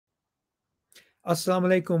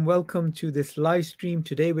Assalamu alaikum. Welcome to this live stream.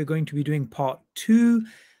 Today we're going to be doing part two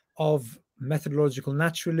of methodological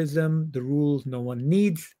naturalism, the rules no one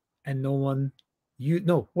needs and no one you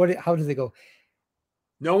no, what how does it go?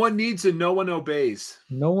 No one needs and no one obeys.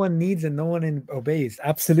 No one needs and no one obeys.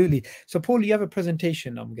 Absolutely. So Paul, you have a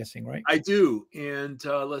presentation, I'm guessing, right? I do. And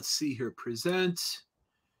let's see here. Present,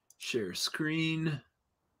 share screen.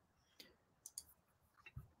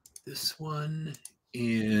 This one.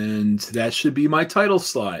 And that should be my title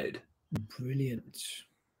slide. Brilliant.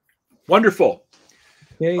 Wonderful.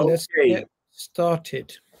 Okay, let's get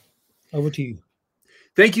started. Over to you.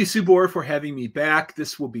 Thank you, Subor, for having me back.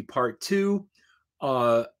 This will be part two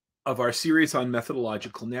of our series on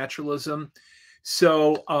methodological naturalism.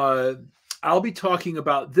 So I'll be talking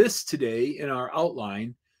about this today in our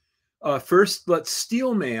outline. First, let's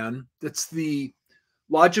steel man. That's the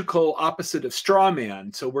logical opposite of straw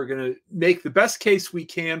man. So we're going to make the best case we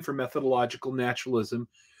can for methodological naturalism,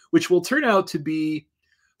 which will turn out to be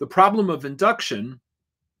the problem of induction,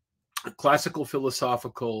 a classical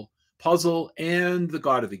philosophical puzzle, and the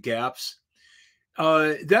God of the gaps.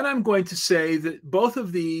 Then I'm going to say that both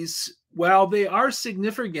of these, while they are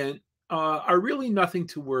significant, are really nothing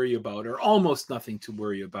to worry about, or almost nothing to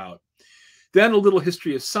worry about. Then a little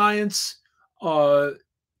history of science,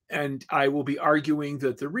 and I will be arguing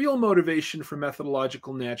that the real motivation for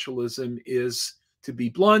methodological naturalism is, to be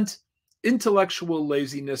blunt, intellectual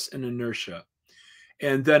laziness and inertia.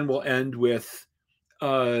 And then we'll end with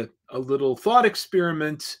a little thought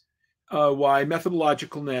experiment, why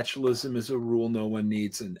methodological naturalism is a rule no one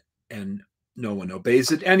needs and no one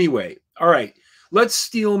obeys it anyway. All right, let's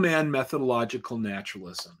steelman methodological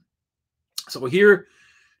naturalism. So here,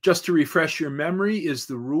 just to refresh your memory, is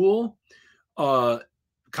the rule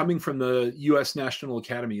coming from the U.S. National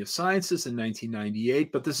Academy of Sciences in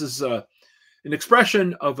 1998. But this is an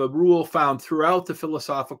expression of a rule found throughout the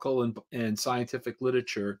philosophical and scientific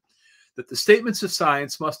literature, that the statements of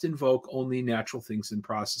science must invoke only natural things and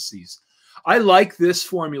processes. I like this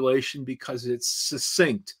formulation because it's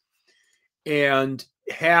succinct and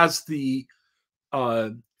has the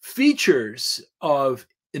features of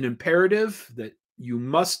an imperative, that you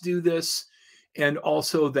must do this, and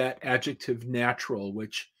also that adjective natural,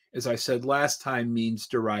 which, as I said last time, means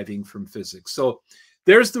deriving from physics. So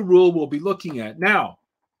there's the rule we'll be looking at. Now,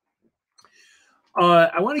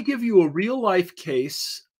 I want to give you a real life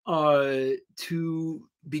case to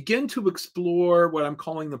begin to explore what I'm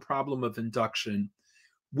calling the problem of induction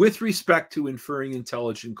with respect to inferring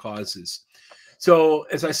intelligent causes. So,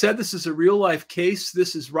 as I said, this is a real life case.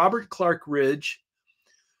 This is Robert Clark Ridge,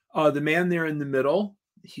 the man there in the middle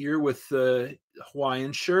here with the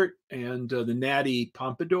Hawaiian shirt and the natty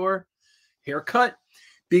pompadour haircut,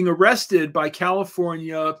 being arrested by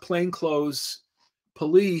California plainclothes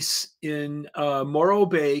police in Morro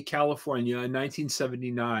Bay, California in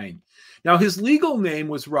 1979. Now, his legal name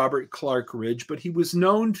was Robert Clark Ridge, but he was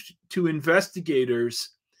known to investigators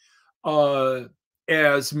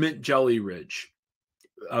as Mint Jelly Ridge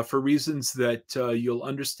for reasons that you'll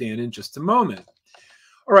understand in just a moment.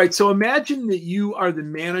 All right, so imagine that you are the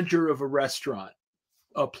manager of a restaurant,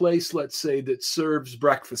 a place, let's say, that serves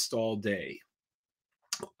breakfast all day.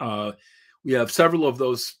 We have several of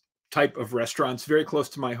those type of restaurants very close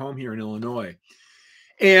to my home here in Illinois.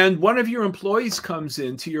 And one of your employees comes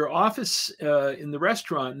into your office in the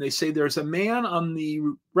restaurant, and they say there's a man on the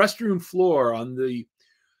restroom floor, on the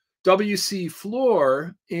WC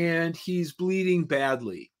floor, and he's bleeding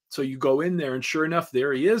badly. So you go in there, and sure enough,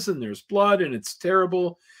 there he is, and there's blood, and it's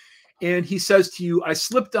terrible. And he says to you, I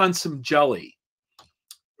slipped on some jelly,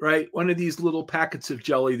 right? One of these little packets of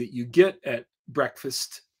jelly that you get at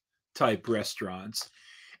breakfast type restaurants.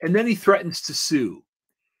 And then he threatens to sue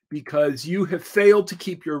because you have failed to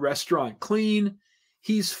keep your restaurant clean.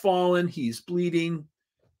 He's fallen, he's bleeding,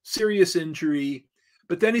 serious injury.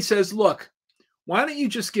 But then he says, look, why don't you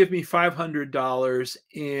just give me $500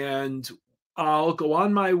 and I'll go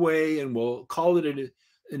on my way and we'll call it an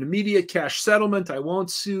immediate cash settlement. I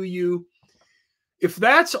won't sue you. If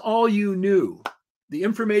that's all you knew, the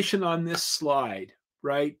information on this slide,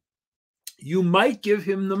 right, you might give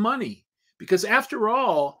him the money. Because after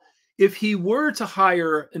all, if he were to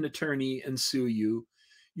hire an attorney and sue you,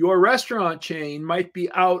 your restaurant chain might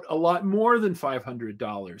be out a lot more than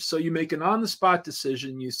 $500. So you make an on-the-spot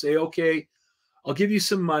decision. You say, okay, I'll give you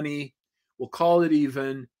some money. We'll call it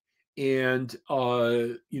even. And,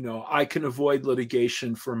 I can avoid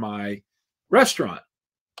litigation for my restaurant.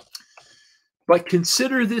 But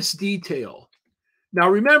consider this detail. Now,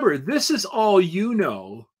 remember, this is all you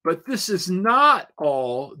know, but this is not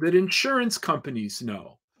all that insurance companies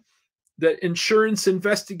know. that insurance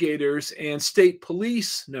investigators and state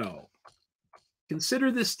police know.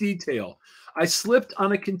 Consider this detail. I slipped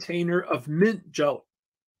on a container of mint jelly.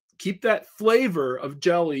 Keep that flavor of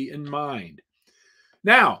jelly in mind.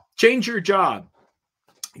 Now, change your job.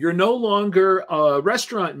 You're no longer a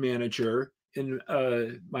restaurant manager in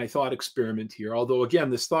my thought experiment here, although, again,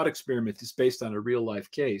 this thought experiment is based on a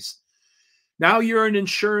real-life case. Now you're an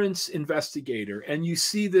insurance investigator, and you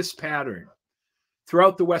see this pattern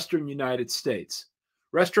throughout the Western United States.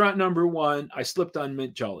 Restaurant number 1, I slipped on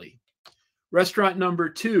mint jelly. Restaurant number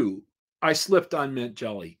 2, I slipped on mint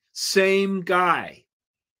jelly. Same guy,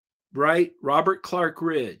 right? Robert Clark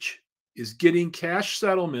Ridge is getting cash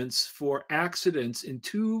settlements for accidents in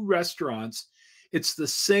 2 restaurants. It's the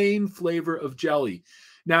same flavor of jelly.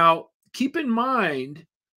 Now, keep in mind,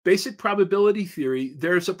 basic probability theory,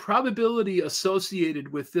 there's a probability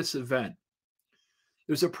associated with this event.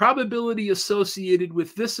 There's a probability associated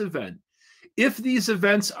with this event. If these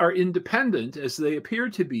events are independent, as they appear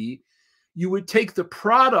to be, you would take the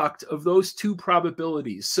product of those 2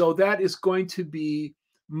 probabilities. So that is going to be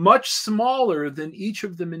much smaller than each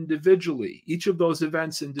of them individually, each of those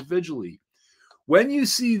events individually. When you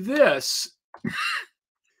see this,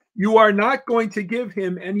 you are not going to give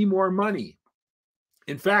him any more money.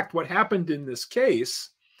 In fact, what happened in this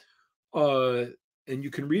case, and you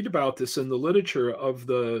can read about this in the literature of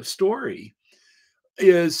the story,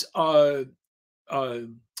 is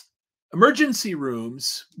emergency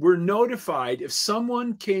rooms were notified if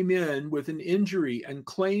someone came in with an injury and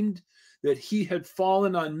claimed that he had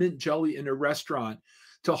fallen on mint jelly in a restaurant,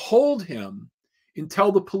 to hold him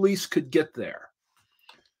until the police could get there.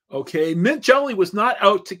 Okay, mint jelly was not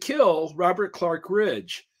out to kill Robert Clark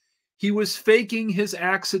Ridge. He was faking his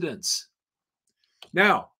accidents.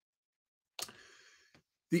 Now,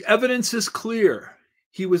 the evidence is clear.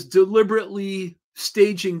 He was deliberately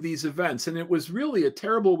staging these events, and it was really a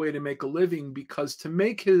terrible way to make a living, because to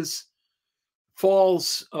make his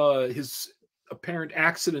falls, his apparent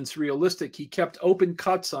accidents realistic, he kept open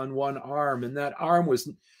cuts on one arm, and that arm was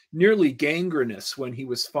nearly gangrenous when he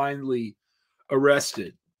was finally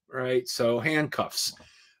arrested, right? So handcuffs.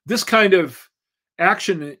 This kind of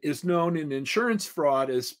action is known in insurance fraud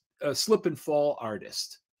as a slip and fall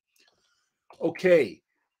artist. Okay,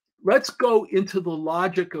 let's go into the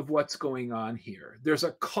logic of what's going on here. There's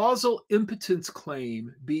a causal impotence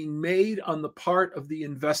claim being made on the part of the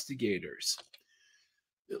investigators.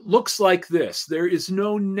 It looks like this. There is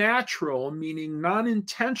no natural, meaning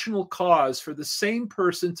non-intentional cause for the same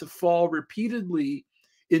person to fall repeatedly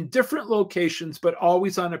in different locations, but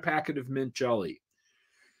always on a packet of mint jelly.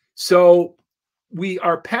 So we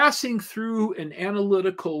are passing through an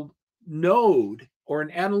analytical node or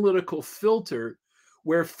an analytical filter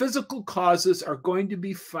where physical causes are going to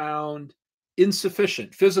be found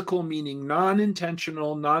insufficient. Physical meaning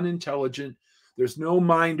non-intentional, non-intelligent. There's no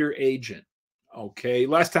mind or agent. Okay,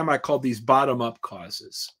 last time I called these bottom-up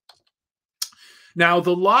causes. Now,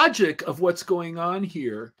 the logic of what's going on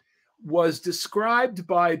here was described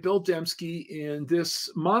by Bill Dembski in this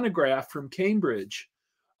monograph from Cambridge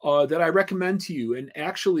that I recommend to you. And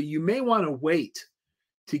actually, you may want to wait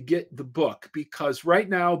to get the book, because right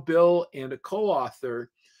now, Bill and a co-author,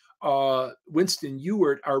 Winston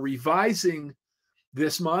Ewart, are revising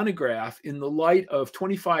this monograph in the light of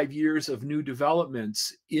 25 years of new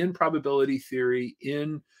developments in probability theory,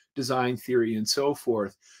 in design theory, and so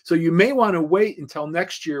forth. So you may want to wait until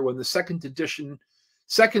next year when the second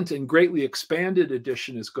and greatly expanded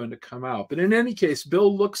edition is going to come out. But in any case,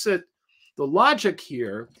 Bill looks at the logic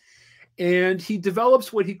here, and he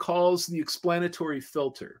develops what he calls the explanatory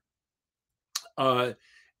filter.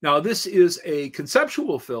 Now, this is a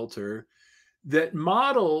conceptual filter that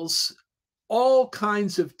models all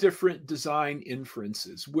kinds of different design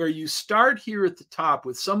inferences, where you start here at the top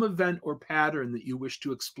with some event or pattern that you wish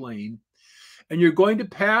to explain, and you're going to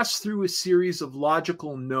pass through a series of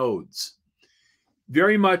logical nodes,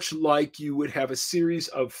 very much like you would have a series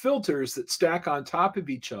of filters that stack on top of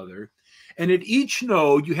each other. And at each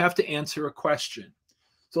node, you have to answer a question.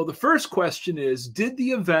 So the first question is, did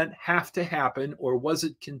the event have to happen, or was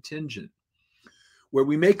it contingent? Where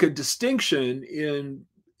we make a distinction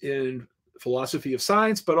in philosophy of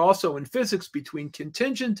science, but also in physics, between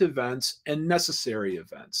contingent events and necessary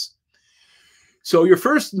events. So your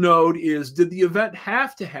first node is, did the event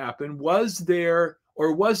have to happen? Was there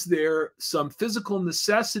some physical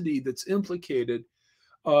necessity that's implicated?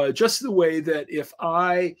 Just the way that if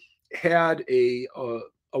I had a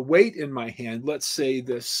weight in my hand, let's say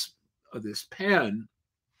this pen,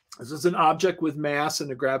 this is an object with mass and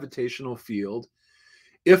a gravitational field.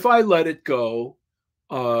 If I let it go,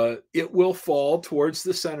 it will fall towards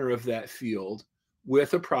the center of that field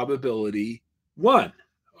with a probability 1.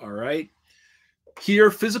 All right.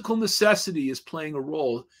 Here, physical necessity is playing a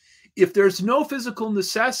role. If there's no physical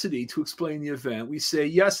necessity to explain the event, we say,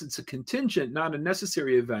 yes, it's a contingent, not a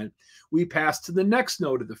necessary event. We pass to the next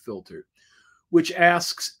node of the filter, which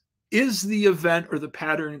asks, is the event or the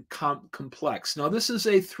pattern complex? Now, this is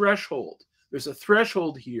a threshold. There's a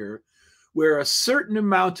threshold here where a certain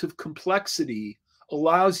amount of complexity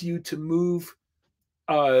allows you to move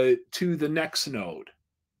to the next node,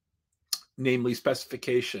 namely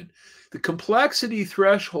specification. The complexity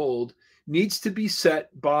threshold needs to be set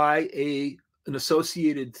by an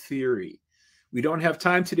associated theory. We don't have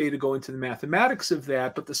time today to go into the mathematics of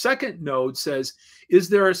that, but the second node says, is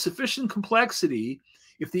there a sufficient complexity?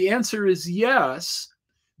 If the answer is yes,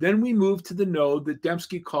 then we move to the node that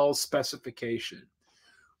Dembski calls specification,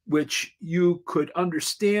 which you could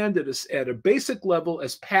understand at a basic level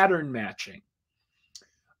as pattern matching.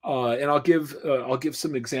 And I'll give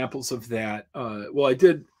some examples of that. Well, I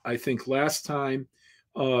did, I think, last time.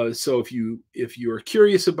 So if you are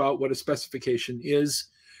curious about what a specification is,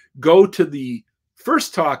 go to the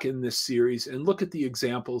first talk in this series and look at the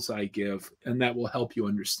examples I give, and that will help you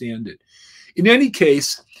understand it. In any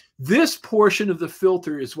case, this portion of the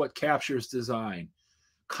filter is what captures design.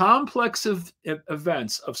 Complex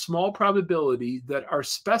events of small probability that are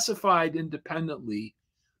specified independently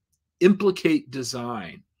implicate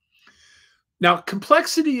design. Now,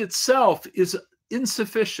 complexity itself is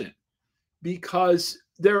insufficient because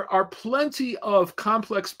there are plenty of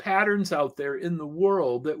complex patterns out there in the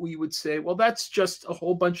world that we would say, well, that's just a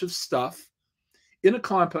whole bunch of stuff in a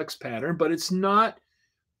complex pattern, but it's not,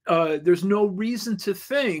 there's no reason to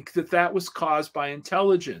think that that was caused by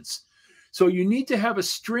intelligence. So you need to have a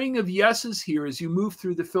string of yeses here as you move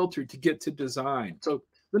through the filter to get to design. So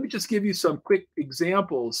let me just give you some quick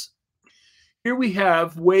examples. Here we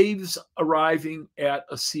have waves arriving at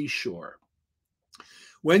a seashore.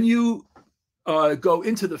 When you go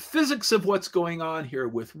into the physics of what's going on here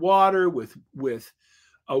with water, with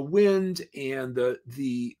a wind, and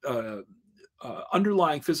the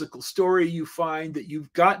underlying physical story, you find that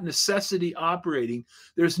you've got necessity operating.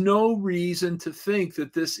 There's no reason to think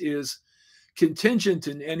that this is contingent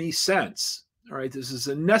in any sense. All right, this is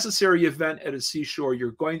a necessary event at a seashore.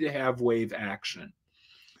 You're going to have wave action.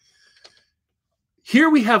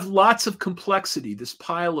 Here we have lots of complexity, this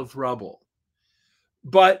pile of rubble.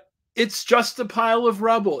 But it's just a pile of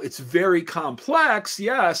rubble. It's very complex,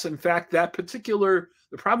 yes. In fact, the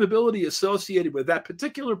probability associated with that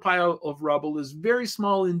particular pile of rubble is very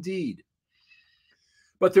small indeed.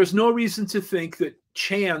 But there's no reason to think that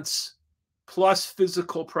chance plus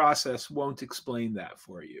physical process won't explain that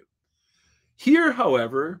for you. Here,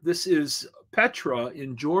 however, this is Petra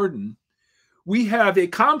in Jordan. We have a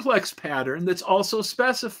complex pattern that's also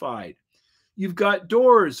specified. You've got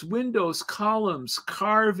doors, windows, columns,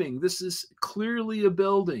 carving. This is clearly a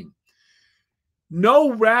building.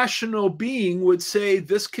 No rational being would say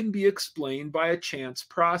this can be explained by a chance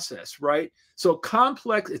process, right? So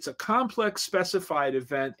it's a complex specified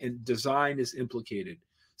event and design is implicated.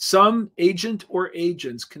 Some agent or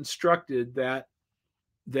agents constructed that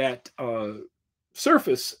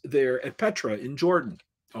surface there at Petra in Jordan,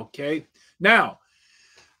 okay? Now,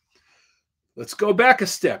 let's go back a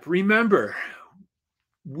step. Remember,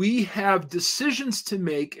 we have decisions to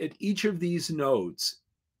make at each of these nodes.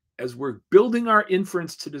 As we're building our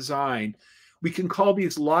inference to design, we can call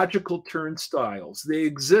these logical turnstiles. They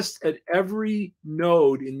exist at every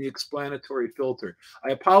node in the explanatory filter.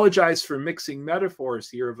 I apologize for mixing metaphors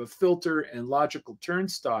here of a filter and logical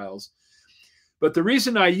turnstiles. But the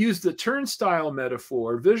reason I use the turnstile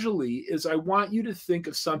metaphor visually is I want you to think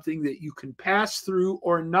of something that you can pass through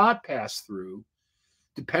or not pass through,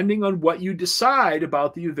 depending on what you decide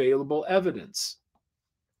about the available evidence.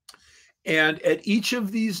 And at each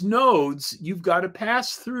of these nodes, you've got to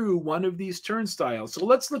pass through one of these turnstiles. So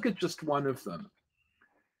let's look at just one of them.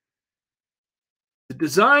 The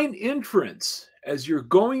design inference, as you're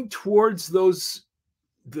going towards those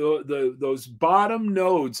bottom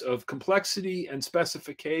nodes of complexity and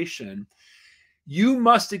specification, you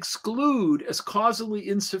must exclude as causally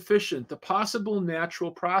insufficient the possible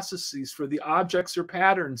natural processes for the objects or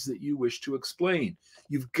patterns that you wish to explain.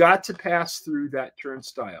 You've got to pass through that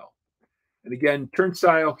turnstile. And again,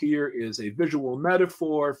 turnstile here is a visual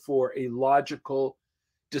metaphor for a logical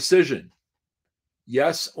decision,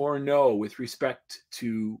 yes or no, with respect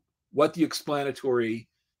to what the explanatory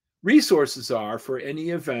resources are for any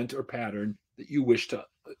event or pattern that you wish to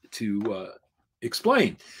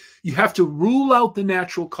explain. You have to rule out the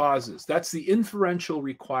natural causes. That's the inferential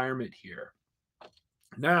requirement here.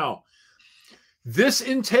 Now, this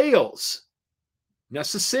entails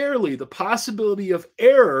necessarily the possibility of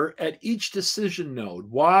error at each decision node.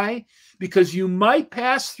 Why? Because you might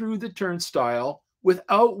pass through the turnstile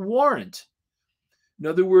without warrant. In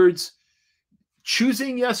other words,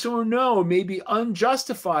 choosing yes or no may be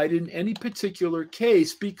unjustified in any particular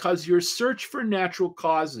case because your search for natural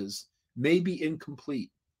causes may be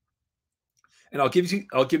incomplete. And I'll give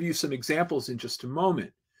you some examples in just a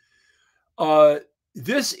moment.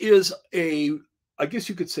 This is I guess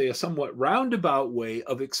you could say, a somewhat roundabout way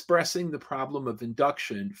of expressing the problem of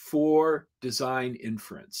induction for design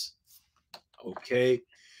inference. Okay.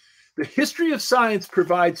 The history of science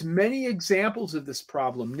provides many examples of this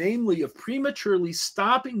problem, namely of prematurely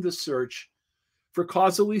stopping the search for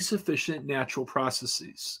causally sufficient natural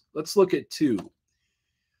processes. Let's look at two.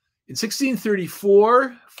 In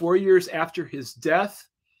 1634, 4 years after his death,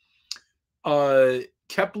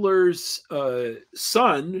 Kepler's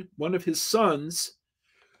son, one of his sons,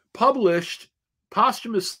 published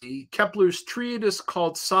posthumously Kepler's treatise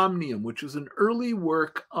called Somnium, which was an early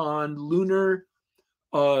work on lunar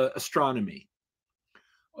astronomy.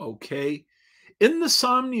 Okay. In the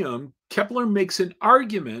Somnium, Kepler makes an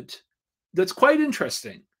argument that's quite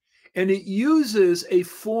interesting, and it uses a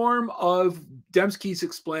form of Dembski's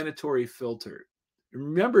explanatory filter.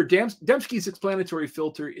 Remember, Dembski's explanatory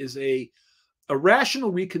filter is a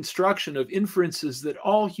rational reconstruction of inferences that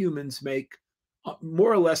all humans make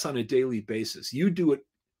more or less on a daily basis. You do it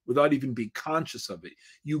without even being conscious of it.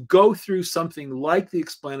 You go through something like the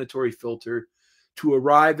explanatory filter to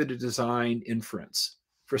arrive at a design inference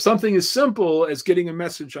for something as simple as getting a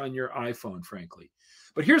message on your iPhone, frankly.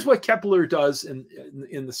 But here's what Kepler does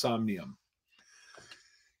in the Somnium.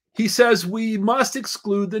 He says we must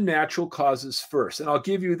exclude the natural causes first. And I'll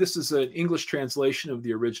give you, this is an English translation of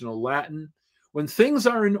the original Latin. When things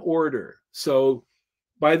are in order, so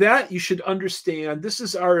by that you should understand this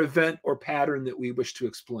is our event or pattern that we wish to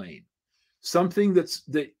explain. Something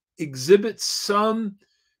that exhibits some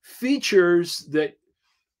features that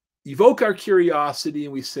evoke our curiosity,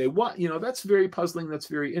 and we say, what, that's very puzzling, that's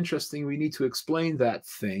very interesting, we need to explain that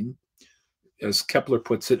thing. As Kepler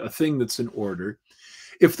puts it, a thing that's in order.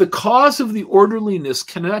 If the cause of the orderliness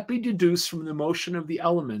cannot be deduced from the motion of the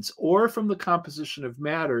elements or from the composition of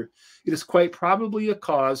matter, it is quite probably a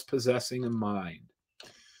cause possessing a mind.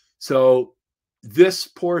 So this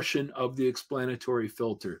portion of the explanatory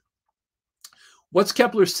filter. What's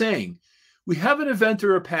Kepler saying? We have an event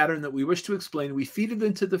or a pattern that we wish to explain. We feed it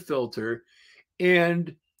into the filter,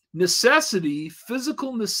 and necessity,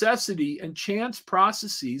 physical necessity, and chance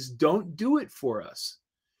processes don't do it for us.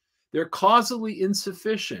 They're causally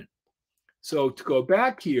insufficient. So to go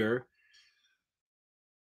back here,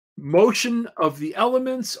 motion of the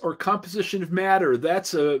elements or composition of matter,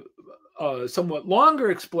 that's a somewhat longer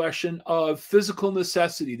expression of physical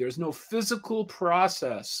necessity. There's no physical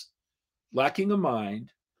process, lacking a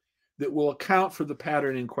mind, that will account for the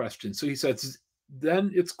pattern in question. So he says,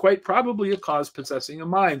 then it's quite probably a cause possessing a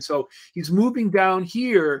mind. So he's moving down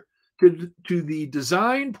here to the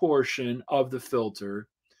design portion of the filter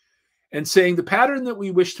and saying the pattern that we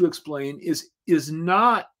wish to explain is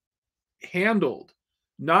not handled,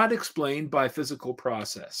 not explained by physical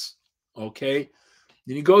process. Okay?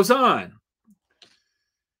 Then he goes on.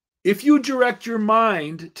 If you direct your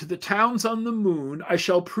mind to the towns on the moon, I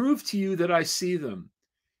shall prove to you that I see them.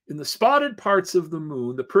 In the spotted parts of the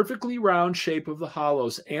moon, the perfectly round shape of the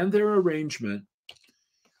hollows and their arrangement,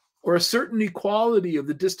 or a certain equality of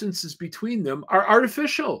the distances between them, are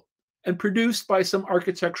artificial and produced by some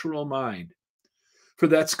architectural mind. For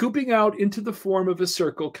that scooping out into the form of a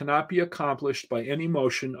circle cannot be accomplished by any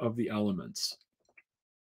motion of the elements.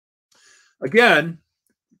 Again,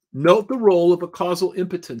 note the role of a causal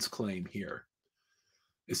impotence claim here.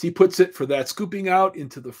 As he puts it, for that scooping out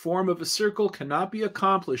into the form of a circle cannot be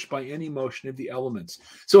accomplished by any motion of the elements.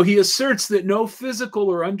 So he asserts that no physical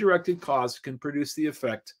or undirected cause can produce the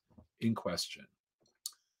effect in question.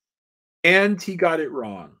 And he got it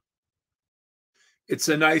wrong. It's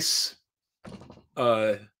a nice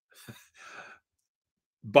body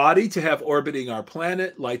to have orbiting our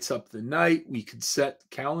planet, lights up the night. We could set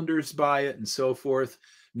calendars by it and so forth.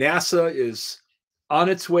 NASA is on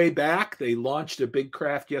its way back. They launched a big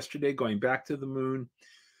craft yesterday going back to the moon.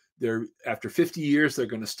 After 50 years, they're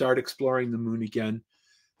going to start exploring the moon again.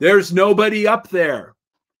 There's nobody up there,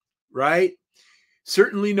 right?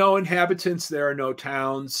 Certainly no inhabitants. There are no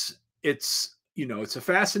towns. It's a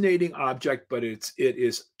fascinating object, but it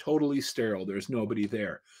is totally sterile. There's nobody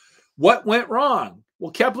there. What went wrong?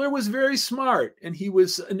 Well, Kepler was very smart, and he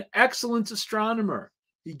was an excellent astronomer.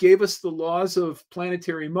 He gave us the laws of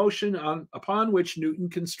planetary motion upon which Newton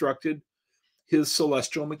constructed his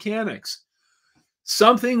celestial mechanics.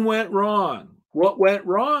 Something went wrong. What went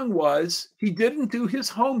wrong was he didn't do his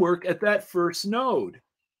homework at that first node,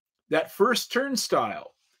 that first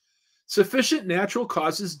turnstile. Sufficient natural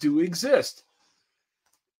causes do exist.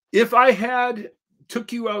 If I had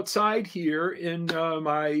took you outside here in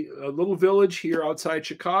my little village here outside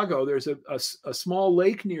Chicago, there's a small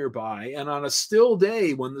lake nearby, and on a still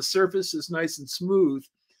day when the surface is nice and smooth,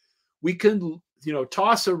 we can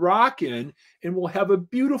toss a rock in and we'll have a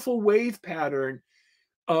beautiful wave pattern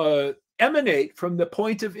emanate from the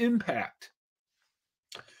point of impact.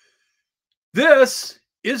 This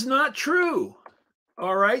is not true.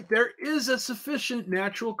 All right, there is a sufficient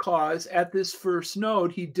natural cause at this first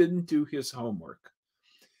node. He didn't do his homework.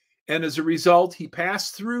 And as a result, he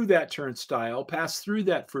passed through that turnstile, passed through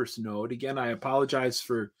that first node. Again, I apologize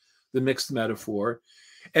for the mixed metaphor,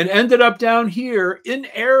 and ended up down here in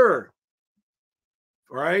error.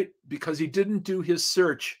 All right, because he didn't do his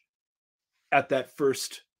search at that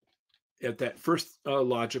first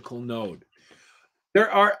logical node. There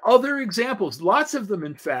are other examples, lots of them,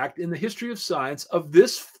 in fact, in the history of science of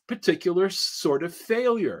this particular sort of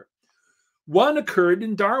failure. One occurred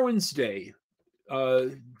in Darwin's day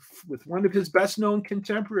with one of his best-known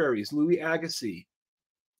contemporaries, Louis Agassiz,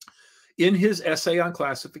 in his essay on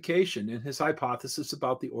classification and his hypothesis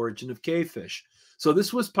about the origin of cavefish. So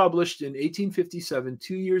this was published in 1857,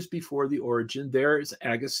 2 years before the origin. There is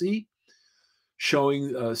Agassiz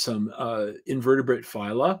showing some invertebrate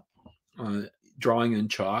phyla, drawing in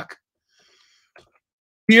chalk.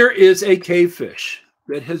 Here is a cavefish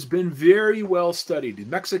that has been very well studied, a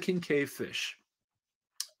Mexican cavefish.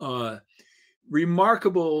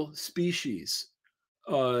 Remarkable species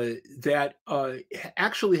that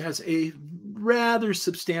actually has a rather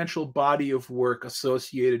substantial body of work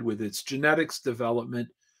associated with its genetics, development,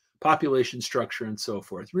 population structure, and so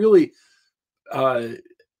forth. Really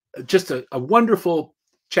just a wonderful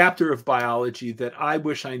chapter of biology that I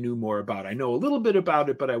wish I knew more about. I know a little bit about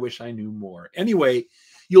it, but I wish I knew more. Anyway,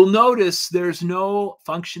 you'll notice there's no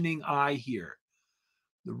functioning eye here.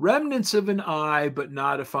 The remnants of an eye, but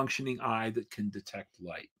not a functioning eye that can detect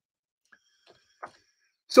light.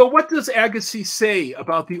 So what does Agassiz say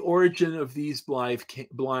about the origin of these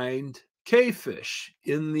blind cavefish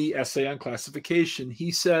in the essay on classification?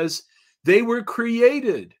 He says, they were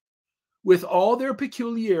created with all their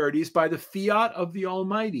peculiarities by the fiat of the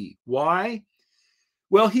Almighty. Why?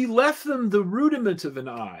 Well, he left them the rudiment of an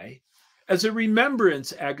eye as a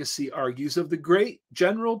remembrance, Agassiz argues, of the great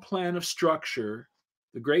general plan of structure,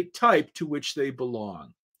 the great type to which they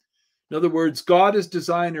belong. In other words, God as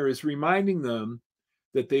designer is reminding them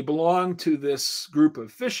that they belong to this group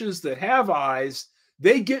of fishes that have eyes.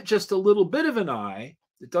 They get just a little bit of an eye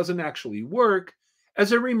that doesn't actually work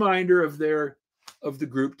as a reminder of the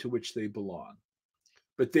group to which they belong.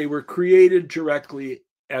 But they were created directly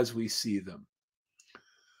as we see them.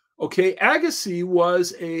 Okay, Agassiz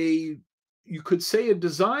was you could say, a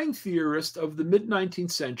design theorist of the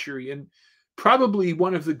mid-19th century, and probably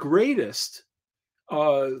one of the greatest.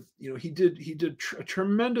 He did a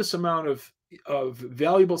tremendous amount of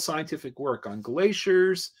valuable scientific work on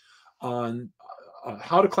glaciers, on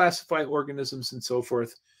how to classify organisms, and so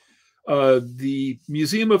forth. The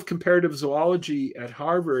Museum of Comparative Zoology at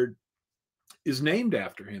Harvard is named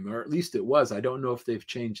after him, or at least it was. I don't know if they've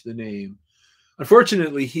changed the name.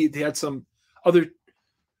 Unfortunately, he had some other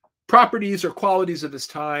properties or qualities of his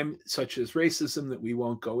time, such as racism, that we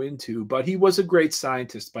won't go into, but he was a great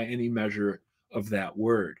scientist by any measure of that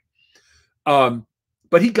word.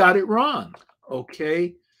 But he got it wrong.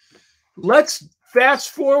 Okay, let's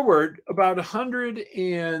fast forward about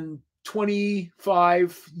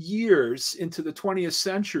 125 years into the 20th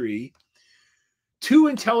century. Two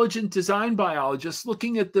intelligent design biologists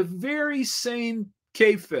looking at the very same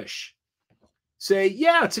cavefish say,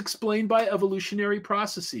 yeah, it's explained by evolutionary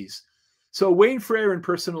processes. So Wayne Frere and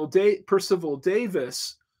Percival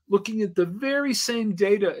Davis, looking at the very same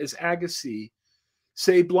data as Agassiz,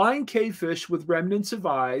 say blind cavefish with remnants of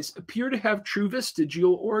eyes appear to have true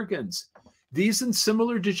vestigial organs. These and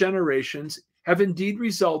similar degenerations have indeed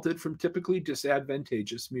resulted from typically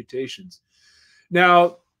disadvantageous mutations.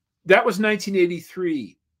 Now, that was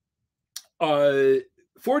 1983. 40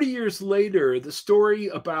 years later, the story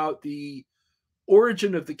about the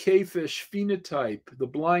origin of the cavefish phenotype, the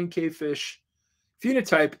blind cavefish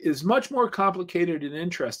phenotype, is much more complicated and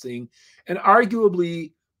interesting, and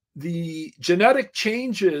arguably the genetic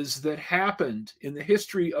changes that happened in the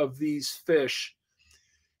history of these fish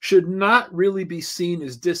should not really be seen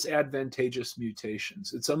as disadvantageous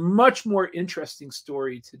mutations. It's a much more interesting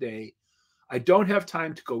story today. I don't have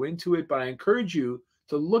time to go into it, but I encourage you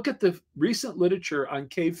to look at the recent literature on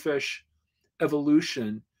cavefish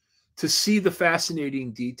evolution to see the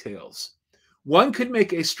fascinating details. One could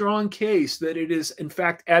make a strong case that it is, in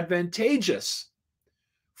fact, advantageous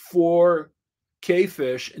for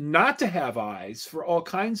cavefish not to have eyes for all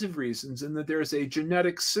kinds of reasons, and that there's a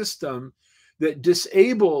genetic system that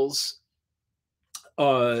disables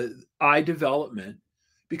eye development,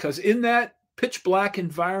 because in that pitch black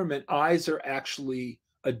environment, eyes are actually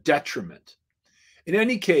a detriment. In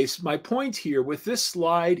any case, my point here with this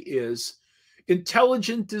slide is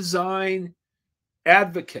intelligent design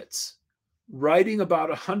advocates writing about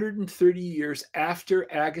 130 years after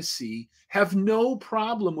Agassiz have no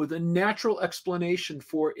problem with a natural explanation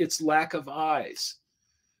for its lack of eyes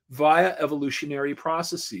via evolutionary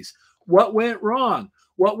processes. What went wrong?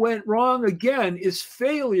 What went wrong, again, is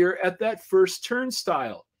failure at that first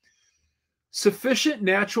turnstile. Sufficient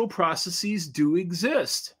natural processes do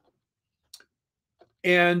exist.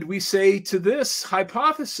 And we say to this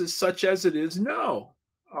hypothesis, such as it is, no.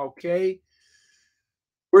 Okay?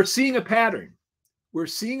 We're seeing a pattern. We're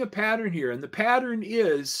seeing a pattern here. And the pattern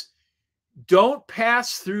is, don't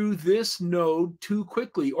pass through this node too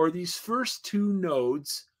quickly, or these first two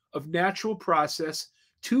nodes of natural process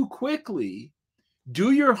too quickly.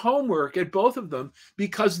 Do your homework at both of them,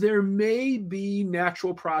 because there may be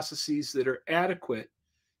natural processes that are adequate,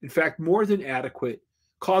 in fact, more than adequate,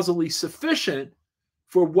 causally sufficient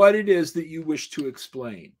for what it is that you wish to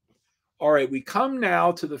explain. All right, we come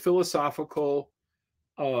now to the philosophical,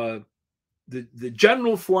 the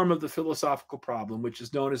general form of the philosophical problem, which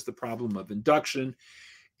is known as the problem of induction.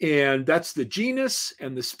 And that's the genus,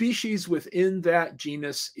 and the species within that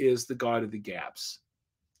genus is the God of the gaps.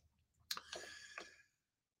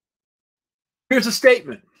 Here's a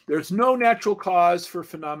statement. There's no natural cause for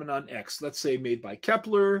phenomenon X, let's say made by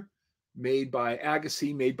Kepler, made by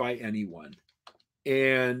Agassiz, made by anyone.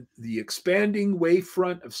 And the expanding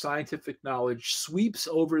wavefront of scientific knowledge sweeps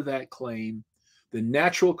over that claim. The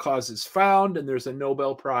natural cause is found, and there's a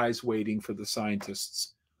Nobel Prize waiting for the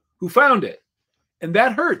scientists who found it. And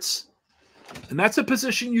that hurts. And that's a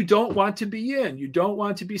position you don't want to be in. You don't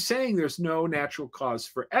want to be saying there's no natural cause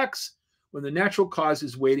for X when the natural cause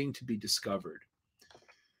is waiting to be discovered.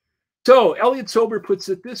 So Elliot Sober puts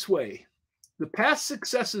it this way: the past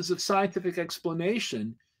successes of scientific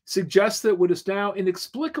explanation suggest that what is now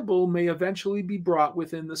inexplicable may eventually be brought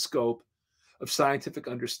within the scope of scientific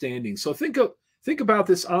understanding. So think about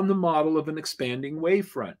this on the model of an expanding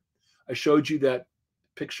wavefront. I showed you that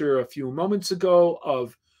picture a few moments ago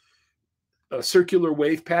of a circular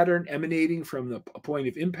wave pattern emanating from a point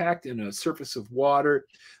of impact in a surface of water.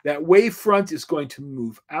 That wavefront is going to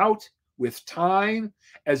move out with time,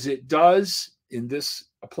 as it does in this,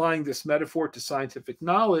 applying this metaphor to scientific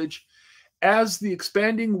knowledge. As the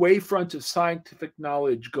expanding wavefront of scientific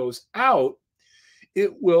knowledge goes out,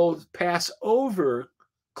 it will pass over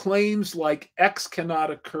claims like X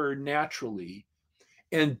cannot occur naturally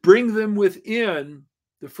and bring them within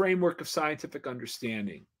the framework of scientific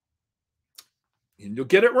understanding. And you'll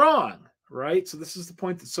get it wrong, right? So this is the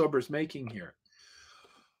point that Sober's making here.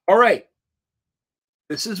 All right.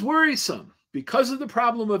 This is worrisome. Because of the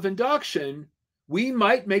problem of induction, we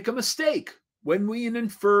might make a mistake when we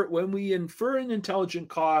infer an intelligent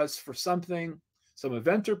cause for something, some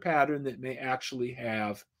event or pattern that may actually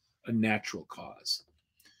have a natural cause.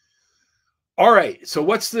 All right. So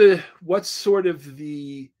what's sort of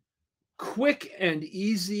the quick and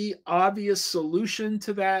easy, obvious solution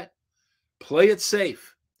to that? Play it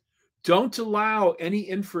safe. Don't allow any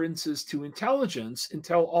inferences to intelligence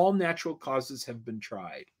until all natural causes have been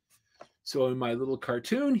tried. So in my little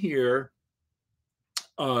cartoon here,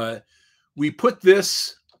 we put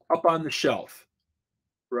this up on the shelf,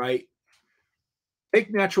 right?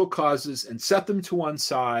 Take natural causes and set them to one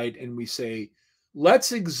side, and we say,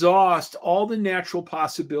 let's exhaust all the natural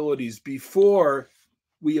possibilities before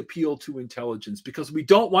we appeal to intelligence, because we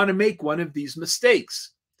don't want to make one of these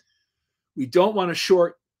mistakes. We don't want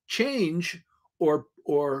to shortchange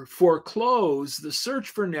or foreclose the search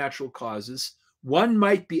for natural causes. One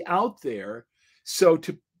might be out there. So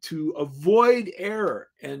to avoid error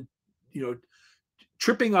and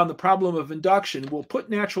tripping on the problem of induction, we'll put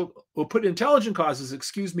intelligent causes,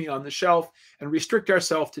 on the shelf and restrict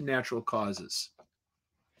ourselves to natural causes.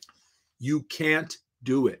 You can't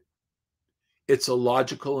do it. It's a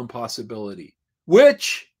logical impossibility,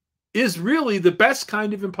 which is really the best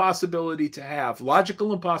kind of impossibility to have.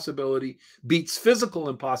 Logical impossibility beats physical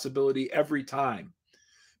impossibility every time,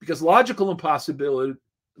 because logical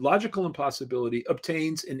logical impossibility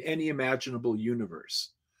obtains in any imaginable universe.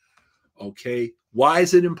 Okay, why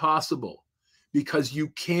is it impossible? Because you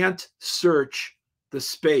can't search the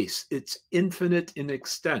space. It's infinite in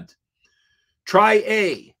extent. Try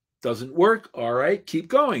A, doesn't work. All right, keep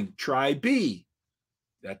going. Try B,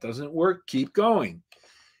 that doesn't work. Keep going.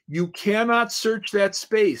 You cannot search that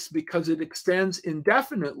space because it extends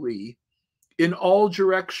indefinitely in all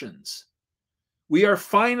directions. We are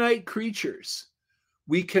finite creatures.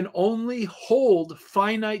 We can only hold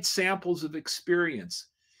finite samples of experience.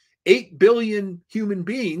 8 billion human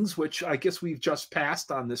beings, which I guess we've just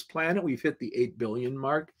passed on this planet. We've hit the 8 billion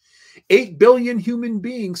mark. 8 billion human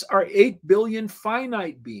beings are 8 billion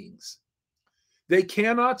finite beings. They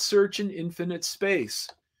cannot search an infinite space.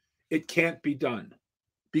 It can't be done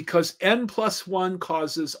because n+1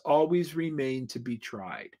 causes always remain to be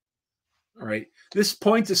tried. All right. This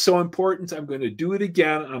point is so important. I'm going to do it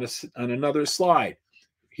again on another slide.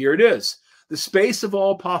 Here it is. The space of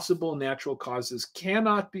all possible natural causes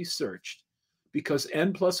cannot be searched because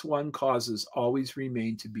n+1 causes always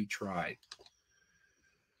remain to be tried.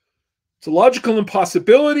 It's a logical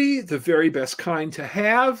impossibility, the very best kind to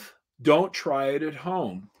have. Don't try it at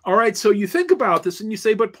home. All right, so you think about this and you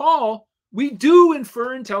say, but Paul, we do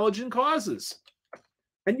infer intelligent causes.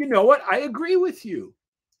 And you know what? I agree with you.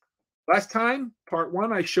 Last time, part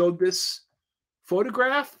 1, I showed this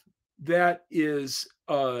photograph that is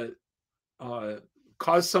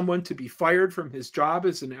caused someone to be fired from his job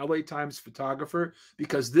as an LA Times photographer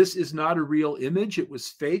because this is not a real image. It was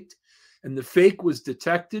faked. And the fake was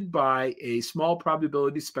detected by a small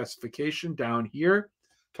probability specification down here.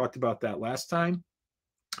 Talked about that last time.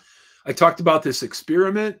 I talked about this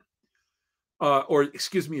experiment,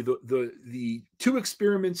 the 2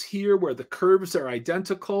 experiments here where the curves are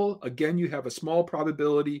identical. Again, you have a small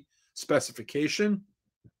probability specification.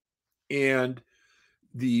 And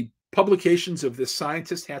the publications of this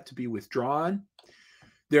scientist had to be withdrawn.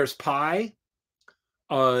 There's pi.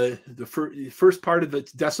 The first part of the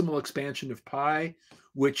decimal expansion of pi,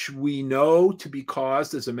 which we know to be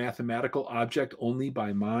caused as a mathematical object only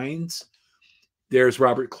by minds. There's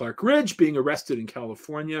Robert Clark Ridge being arrested in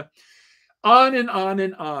California. On and on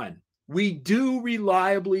and on. We do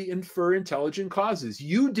reliably infer intelligent causes.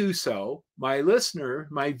 You do so, my listener,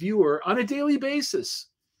 my viewer, on a daily basis.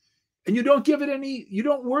 And you don't give it any, you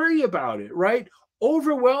don't worry about it, right?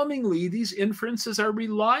 Overwhelmingly, these inferences are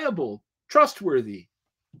reliable, trustworthy.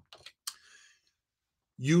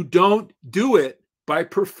 You don't do it by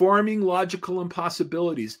performing logical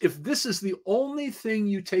impossibilities. If this is the only thing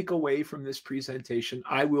you take away from this presentation,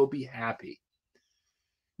 I will be happy.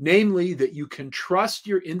 Namely, that you can trust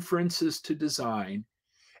your inferences to design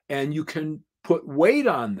and you can put weight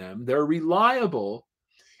on them. They're reliable.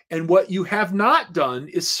 And what you have not done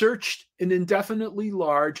is searched an indefinitely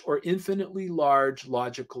large or infinitely large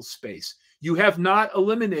logical space. You have not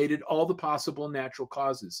eliminated all the possible natural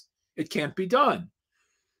causes. It can't be done.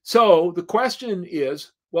 So the question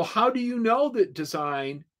is, well, how do you know that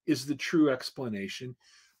design is the true explanation?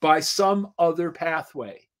 By some other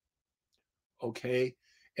pathway. Okay.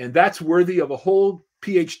 And that's worthy of a whole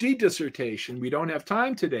PhD dissertation. We don't have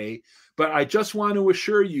time today, but I just want to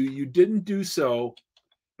assure you, you didn't do so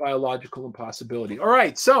by a logical impossibility. All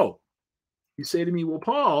right. So you say to me, well,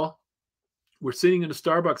 Paul, we're sitting in a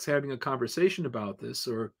Starbucks having a conversation about this,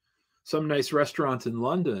 or some nice restaurant in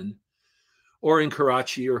London, or in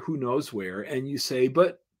Karachi, or who knows where. And you say,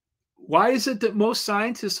 but why is it that most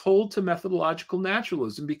scientists hold to methodological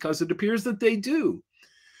naturalism? Because it appears that they do.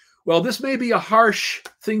 Well, this may be a harsh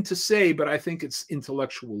thing to say, but I think it's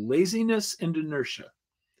intellectual laziness and inertia.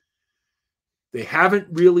 They haven't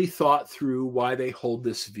really thought through why they hold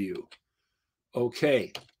this view.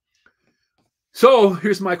 Okay. So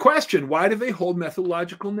here's my question. Why do they hold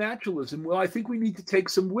methodological naturalism? Well, I think we need to take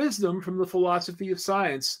some wisdom from the philosophy of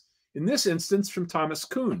science, in this instance from Thomas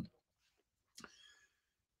Kuhn.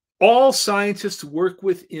 All scientists work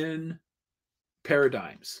within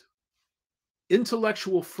paradigms,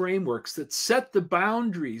 intellectual frameworks that set the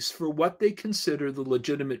boundaries for what they consider the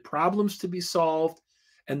legitimate problems to be solved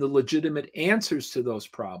and the legitimate answers to those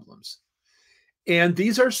problems. And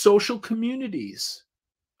these are social communities,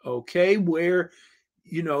 okay, where,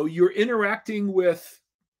 you know, you're interacting with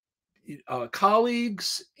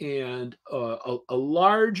colleagues and a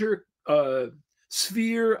larger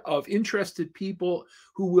sphere of interested people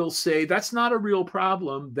who will say, that's not a real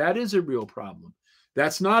problem, that is a real problem.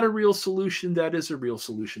 That's not a real solution, that is a real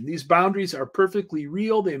solution. These boundaries are perfectly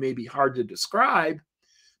real. They may be hard to describe,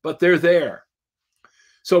 but they're there.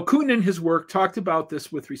 So Kuhn in his work talked about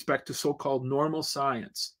this with respect to so-called normal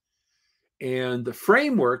science. and the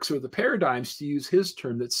frameworks or the paradigms, to use his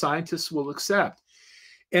term, that scientists will accept.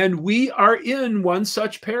 And we are in one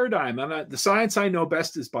such paradigm. The science I know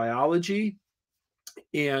best is biology,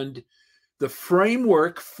 and the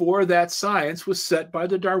framework for that science was set by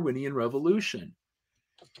the Darwinian Revolution.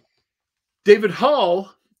 David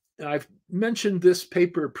Hull, I've mentioned this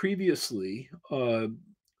paper previously,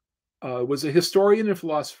 was a historian and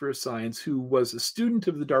philosopher of science who was a student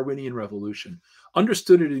of the Darwinian Revolution,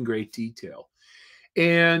 understood it in great detail.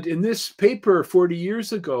 And in this paper 40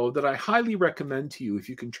 years ago that I highly recommend to you if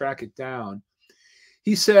you can track it down,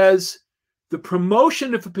 he says the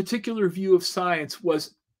promotion of a particular view of science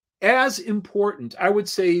was as important, I would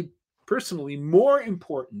say personally, more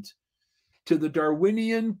important to the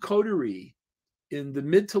Darwinian coterie in the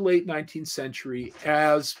mid to late 19th century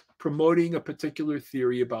as promoting a particular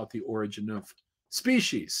theory about the origin of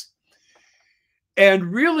species.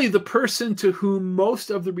 And really the person to whom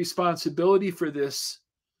most of the responsibility for this,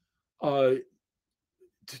 the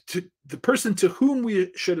person to whom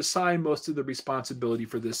we should assign most of the responsibility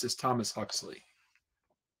for this is Thomas Huxley.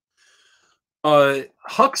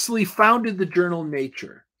 Huxley founded the journal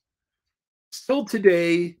Nature. Still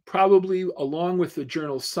today, probably along with the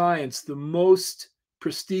journal Science, the most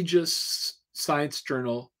prestigious science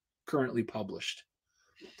journal currently published.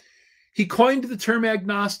 He coined the term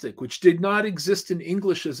agnostic, which did not exist in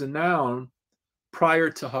English as a noun prior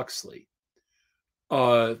to Huxley,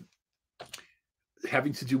 having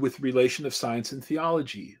to do with the relation of science and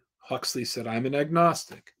theology. Huxley said, I'm an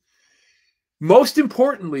agnostic. Most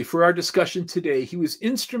importantly for our discussion today, he was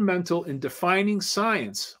instrumental in defining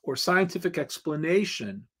science or scientific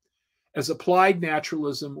explanation as applied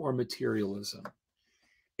naturalism or materialism.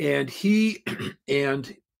 And he and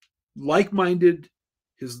his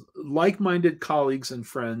like-minded colleagues and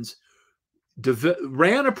friends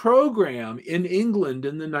ran a program in England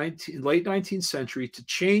in the late 19th century to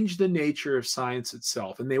change the nature of science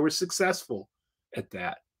itself. And they were successful at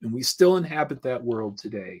that. And we still inhabit that world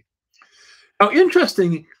today. Now,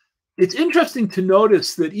 it's interesting to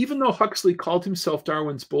notice that even though Huxley called himself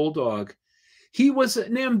Darwin's bulldog, he was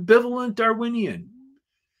an ambivalent Darwinian.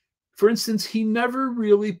 For instance, he never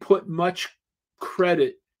really put much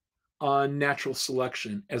credit on natural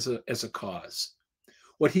selection as a cause.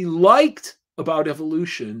 What he liked about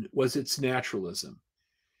evolution was its naturalism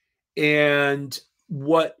and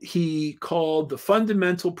what he called the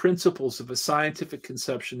fundamental principles of a scientific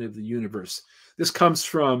conception of the universe. This comes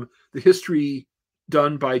from the history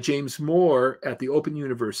done by James Moore at the Open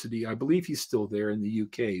University. I believe he's still there in the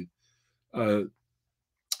UK.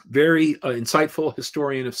 Very insightful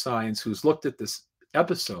historian of science who's looked at this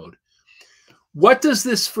episode. What does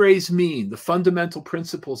this phrase mean, the fundamental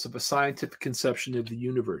principles of a scientific conception of the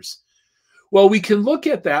universe? Well, we can look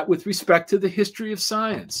at that with respect to the history of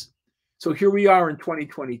science. So here we are in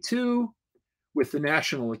 2022 with the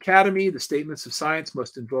National Academy. The statements of science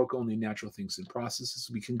must invoke only natural things and processes.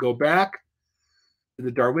 We can go back to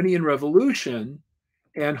the Darwinian Revolution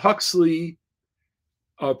and Huxley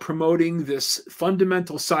promoting this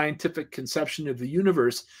fundamental scientific conception of the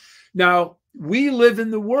universe. Now, we live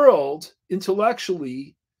in the world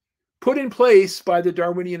intellectually put in place by the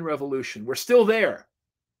Darwinian Revolution. We're still there.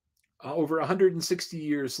 Over 160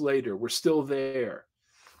 years later, we're still there.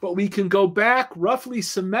 But we can go back roughly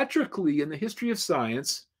symmetrically in the history of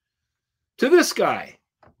science to this guy,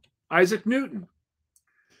 Isaac Newton.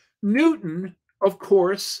 Newton, of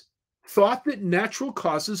course, thought that natural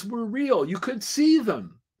causes were real. You could see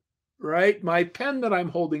them, right? My pen that I'm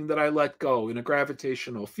holding that I let go in a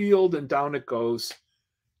gravitational field, and down it goes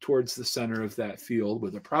towards the center of that field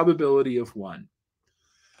with a probability of 1.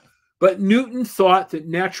 But Newton thought that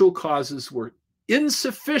natural causes were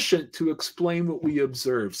insufficient to explain what we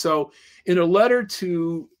observe. So in a letter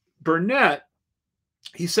to Burnet,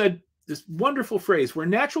 he said this wonderful phrase, where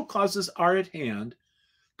natural causes are at hand,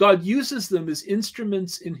 God uses them as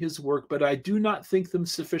instruments in his work, but I do not think them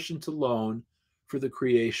sufficient alone for the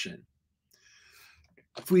creation.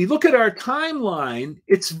 If we look at our timeline,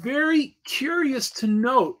 it's very curious to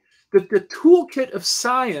note that the toolkit of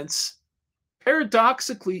science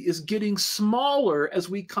paradoxically is getting smaller as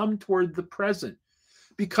we come toward the present,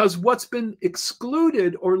 because what's been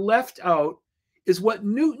excluded or left out is what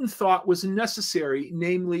Newton thought was necessary,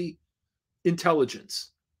 namely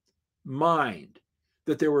intelligence, mind,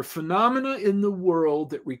 that there were phenomena in the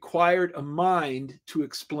world that required a mind to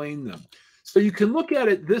explain them. So you can look at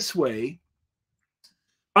it this way.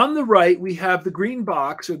 On the right, we have the green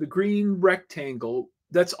box or the green rectangle.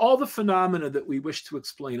 That's all the phenomena that we wish to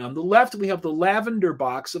explain. On the left, we have the lavender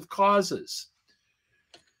box of causes.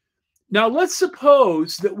 Now, let's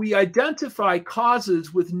suppose that we identify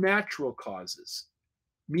causes with natural causes,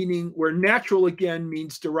 meaning where natural again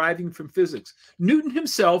means deriving from physics. Newton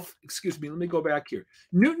himself, excuse me, let me go back here.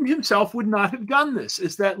 Newton himself would not have done this,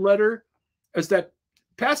 as that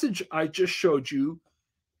passage I just showed you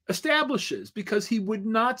establishes, because he would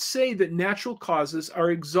not say that natural causes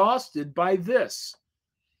are exhausted by this.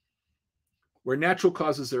 Where natural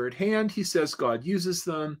causes are at hand, he says God uses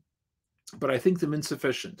them, but I think them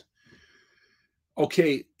insufficient.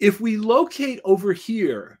 Okay, if we locate over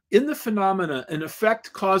here in the phenomena an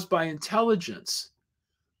effect caused by intelligence,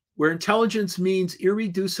 where intelligence means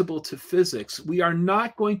irreducible to physics, we are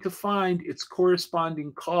not going to find its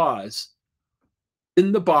corresponding cause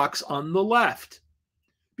in the box on the left,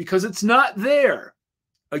 because it's not there.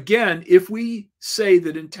 Again, if we say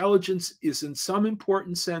that intelligence is in some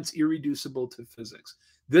important sense irreducible to physics,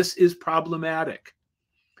 this is problematic.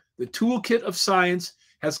 The toolkit of science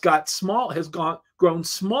has grown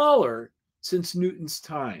smaller since Newton's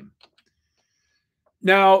time.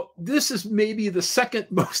 Now, this is maybe the second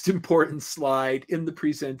most important slide in the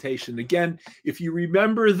presentation. Again, if you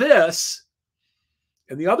remember this,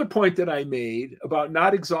 and the other point that I made about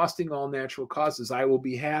not exhausting all natural causes, I will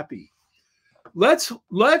be happy. Let's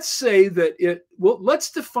say that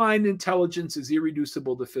let's define intelligence as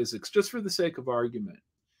irreducible to physics, just for the sake of argument.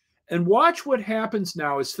 And watch what happens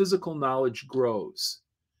now as physical knowledge grows.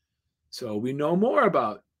 So we know more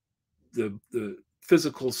about the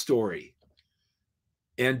physical story.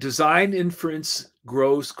 And design inference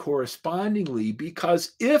grows correspondingly,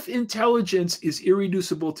 because if intelligence is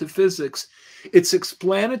irreducible to physics, its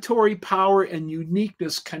explanatory power and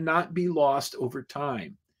uniqueness cannot be lost over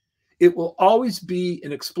time. It will always be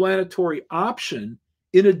an explanatory option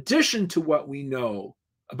in addition to what we know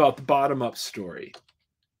about the bottom-up story.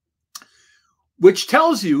 Which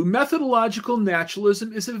tells you methodological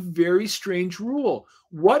naturalism is a very strange rule.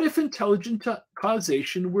 What if intelligent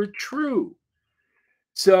causation were true?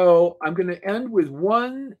 So I'm going to end with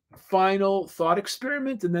one final thought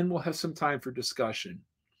experiment, and then we'll have some time for discussion.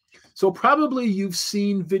 So probably you've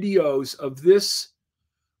seen videos of this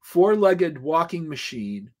four-legged walking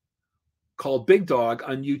machine called Big Dog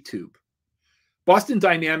on YouTube. Boston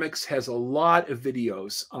Dynamics has a lot of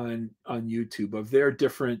videos on YouTube of their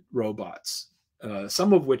different robots.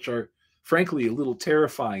 Some of which are, frankly, a little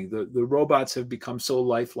terrifying. The robots have become so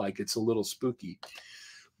lifelike, it's a little spooky.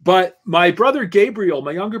 But my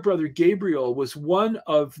younger brother Gabriel, was one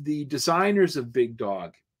of the designers of Big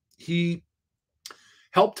Dog. He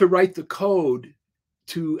helped to write the code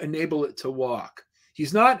to enable it to walk.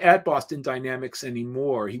 He's not at Boston Dynamics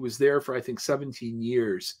anymore. He was there for, I think, 17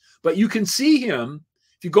 years. But you can see him,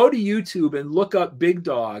 if you go to YouTube and look up Big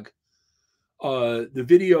Dog, the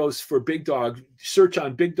videos for Big Dog, search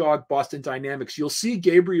on Big Dog Boston Dynamics, you'll see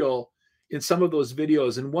Gabriel in some of those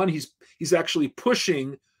videos. And one, he's actually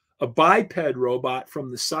pushing a biped robot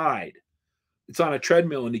from the side. It's on a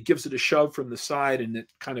treadmill, and he gives it a shove from the side, and it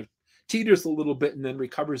kind of teeters a little bit and then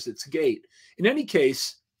recovers its gait. In any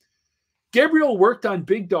case, Gabriel worked on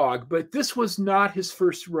Big Dog, but this was not his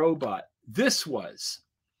first robot. This was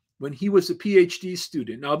when he was a PhD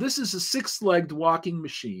student. Now, this is a six-legged walking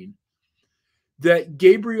machine that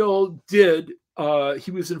Gabriel did.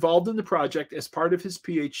 He was involved in the project as part of his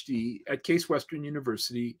PhD at Case Western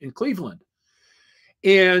University in Cleveland.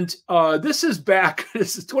 And this is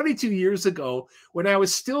 22 years ago, when I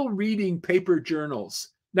was still reading paper journals.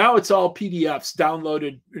 Now it's all PDFs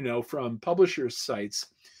downloaded, from publishers' sites.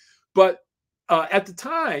 But at the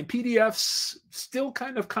time, PDFs still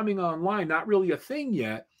kind of coming online, not really a thing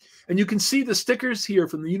yet. And you can see the stickers here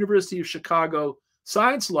from the University of Chicago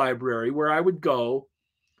Science Library, where I would go.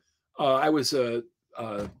 I was a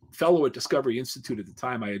fellow at Discovery Institute at the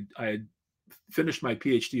time. I had finished my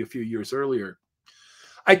PhD a few years earlier.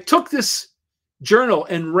 I took this journal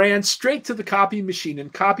and ran straight to the copy machine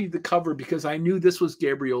and copied the cover, because I knew this was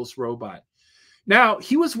Gabriel's robot. Now,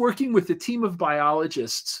 he was working with a team of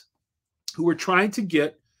biologists who were trying to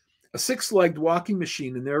get a six-legged walking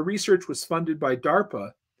machine, and their research was funded by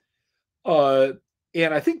DARPA,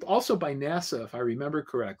 and I think also by NASA, if I remember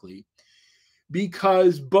correctly,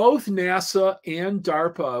 because both NASA and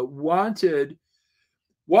DARPA wanted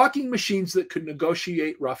walking machines that could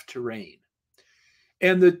negotiate rough terrain.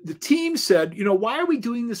 And the team said, why are we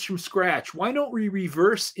doing this from scratch? Why don't we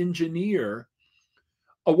reverse engineer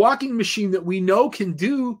a walking machine that we know can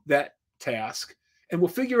do that task, and we'll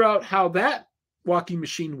figure out how that walking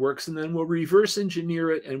machine works, and then we'll reverse engineer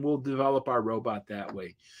it, and we'll develop our robot that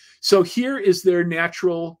way. So here is their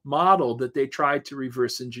natural model that they tried to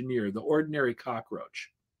reverse engineer, the ordinary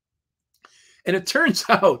cockroach. And it turns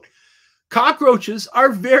out Cockroaches are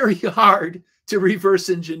very hard to reverse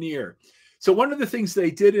engineer. So one of the things they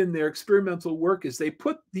did in their experimental work is they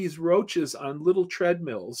put these roaches on little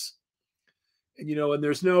treadmills, and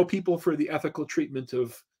there's no people for the ethical treatment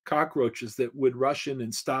of cockroaches that would rush in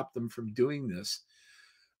and stop them from doing this.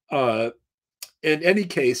 In any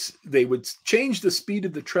case, they would change the speed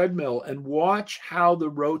of the treadmill and watch how the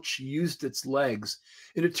roach used its legs.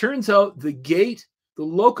 And it turns out the gait, the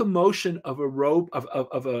locomotion of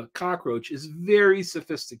a cockroach is very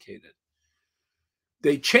sophisticated.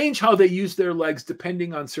 They change how they use their legs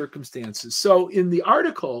depending on circumstances. So in the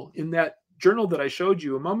article, in that journal that I showed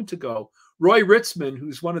you a moment ago, Roy Ritzman,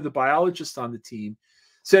 who's one of the biologists on the team,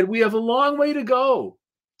 said we have a long way to go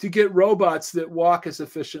to get robots that walk as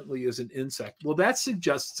efficiently as an insect. Well, that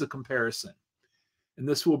suggests a comparison. And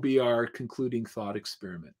this will be our concluding thought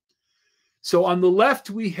experiment. So on the left,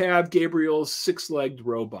 we have Gabriel's six-legged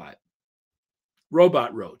robot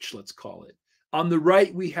roach, let's call it. On the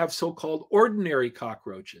right, we have so-called ordinary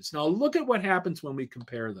cockroaches. Now look at what happens when we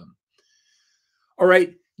compare them. All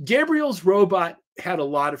right, Gabriel's robot had a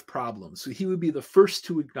lot of problems, so he would be the first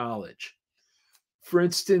to acknowledge. For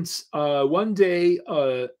instance, one day,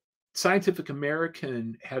 Scientific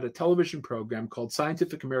American had a television program called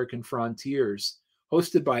Scientific American Frontiers,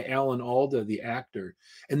 hosted by Alan Alda, the actor.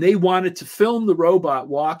 And they wanted to film the robot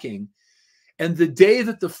walking. And the day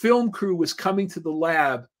that the film crew was coming to the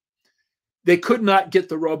lab, they could not get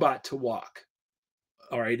the robot to walk.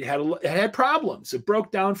 All right, it had problems. It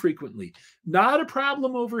broke down frequently. Not a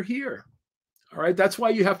problem over here. All right, that's why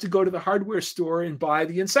you have to go to the hardware store and buy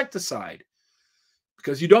the insecticide,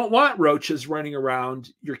 because you don't want roaches running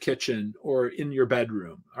around your kitchen or in your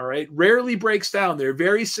bedroom. All right, rarely breaks down. They're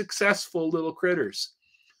very successful little critters.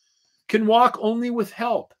 Can walk only with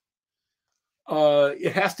help.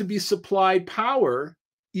 It has to be supplied power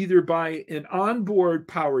either by an onboard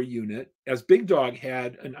power unit, as Big Dog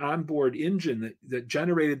had an onboard engine that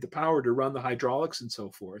generated the power to run the hydraulics and so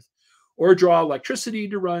forth, or draw electricity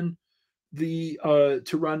to run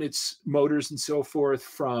its motors and so forth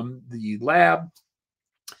from the lab.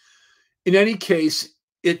 In any case,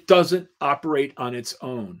 it doesn't operate on its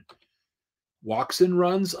own. Walks and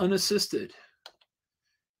runs unassisted.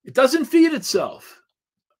 It doesn't feed itself.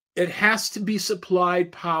 It has to be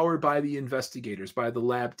supplied power by the investigators, by the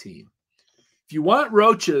lab team. If you want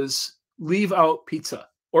roaches, leave out pizza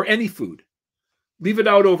or any food. Leave it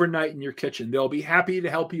out overnight in your kitchen. They'll be happy to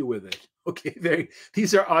help you with it. Okay,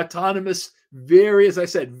 these are autonomous, as I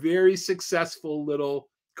said, very successful little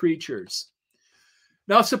creatures.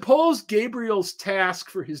 Now, suppose Gabriel's task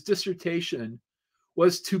for his dissertation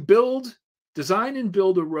was to design and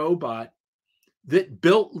build a robot that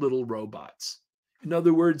built little robots. In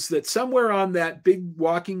other words, that somewhere on that big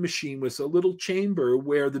walking machine was a little chamber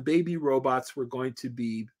where the baby robots were going to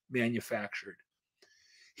be manufactured.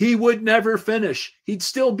 He would never finish. He'd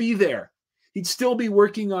still be there. He'd still be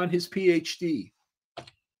working on his PhD.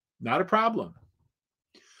 Not a problem.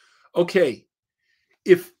 Okay,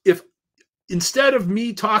 if instead of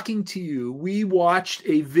me talking to you, we watched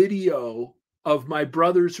a video of my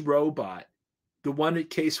brother's robot, the one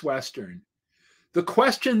at Case Western, the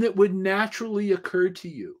question that would naturally occur to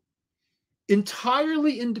you,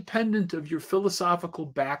 entirely independent of your philosophical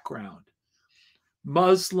background,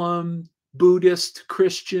 Muslim, Buddhist,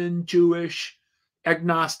 Christian, Jewish,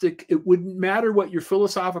 agnostic, it wouldn't matter what your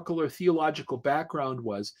philosophical or theological background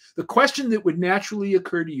was. The question that would naturally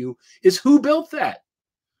occur to you is, who built that?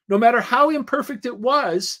 No matter how imperfect it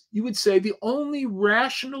was, you would say the only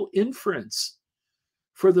rational inference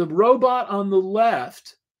for the robot on the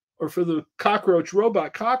left, or for the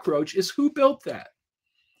cockroach is, who built that?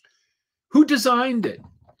 Who designed it?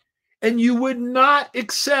 And you would not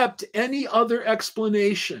accept any other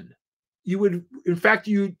explanation. You would, in fact,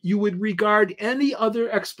 you would regard any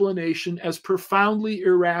other explanation as profoundly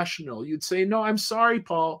irrational. You'd say, no, I'm sorry,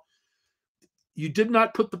 Paul. You did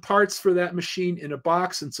not put the parts for that machine in a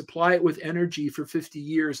box and supply it with energy for 50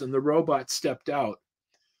 years and the robot stepped out.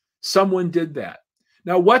 Someone did that.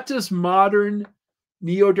 Now, what does modern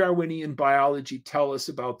neo-Darwinian biology tell us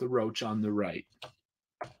about the roach on the right?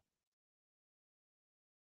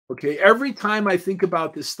 Okay, every time I think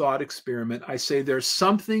about this thought experiment, I say there's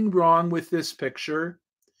something wrong with this picture,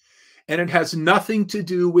 and it has nothing to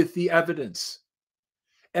do with the evidence,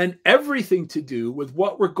 and everything to do with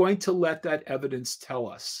what we're going to let that evidence tell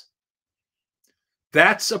us.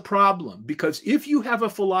 That's a problem, because if you have a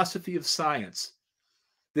philosophy of science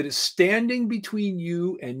that is standing between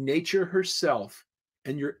you and nature herself,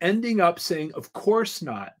 and you're ending up saying, of course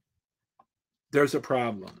not, there's a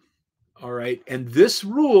problem. All right. And this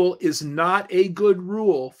rule is not a good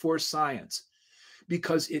rule for science,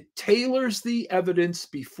 because it tailors the evidence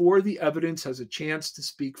before the evidence has a chance to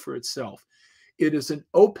speak for itself. It is an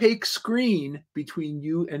opaque screen between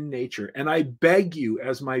you and nature. And I beg you,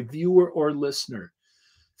 as my viewer or listener,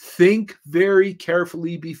 think very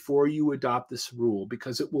carefully before you adopt this rule,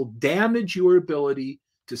 because it will damage your ability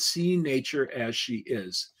to see nature as she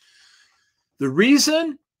is. The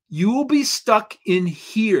reason, you will be stuck in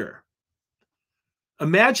here.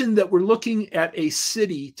 Imagine that we're looking at a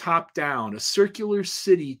city top down, a circular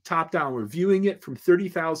city top down. We're viewing it from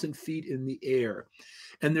 30,000 feet in the air.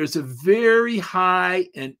 And there's a very high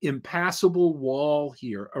and impassable wall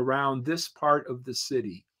here around this part of the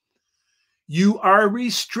city. You are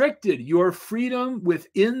restricted. Your freedom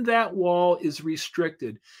within that wall is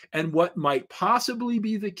restricted. And what might possibly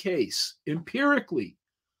be the case, empirically,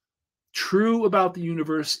 true about the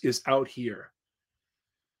universe is out here.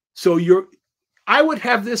 So I would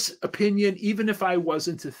have this opinion even if I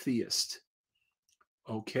wasn't a theist.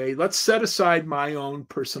 Okay, let's set aside my own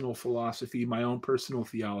personal philosophy, my own personal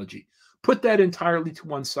theology. Put that entirely to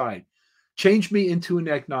one side. Change me into an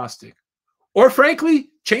agnostic. Or frankly,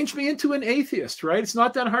 change me into an atheist, right? It's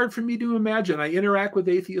not that hard for me to imagine. I interact with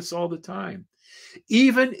atheists all the time.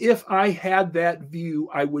 Even if I had that view,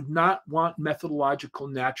 I would not want methodological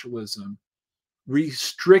naturalism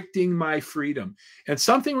restricting my freedom. And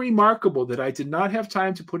something remarkable that I did not have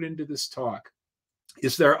time to put into this talk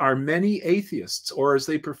is there are many atheists, or as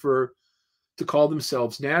they prefer to call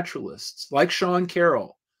themselves, naturalists, like Sean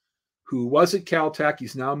Carroll, who was at Caltech.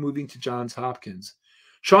 He's now moving to Johns Hopkins.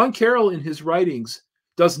 Sean Carroll, in his writings,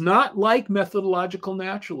 does not like methodological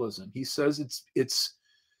naturalism. He says it's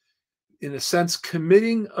in a sense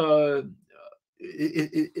committing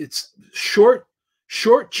it's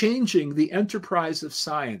shortchanging the enterprise of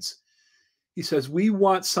science. He says, we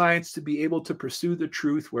want science to be able to pursue the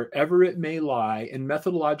truth wherever it may lie, and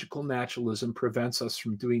methodological naturalism prevents us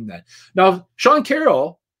from doing that. Now, Sean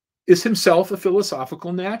Carroll is himself a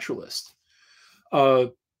philosophical naturalist,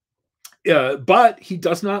 but he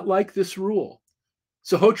does not like this rule.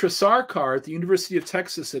 Sahotra Sarkar at the University of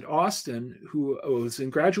Texas at Austin, who was in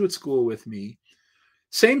graduate school with me,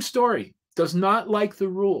 same story, does not like the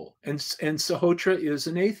rule. And Sahotra is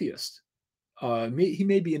an atheist. He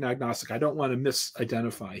may be an agnostic. I don't want to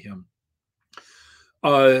misidentify him.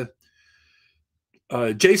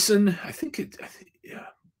 Jason, I'm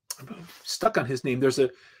stuck on his name. There's a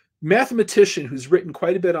mathematician who's written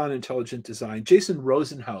quite a bit on intelligent design. Jason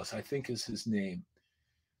Rosenhaus, I think, is his name.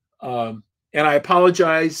 And I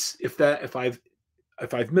apologize if I've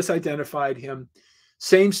misidentified him.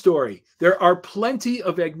 Same story. There are plenty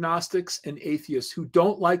of agnostics and atheists who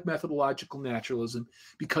don't like methodological naturalism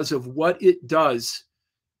because of what it does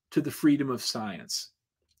to the freedom of science.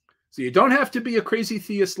 So you don't have to be a crazy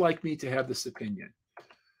theist like me to have this opinion.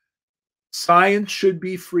 Science should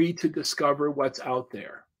be free to discover what's out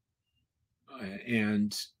there.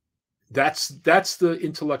 And that's the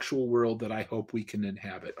intellectual world that I hope we can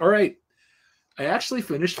inhabit. All right. I actually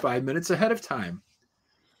finished 5 minutes ahead of time,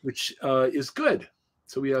 which is good.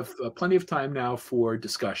 So we have plenty of time now for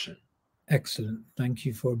discussion. Excellent. Thank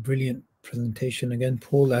you for a brilliant presentation again,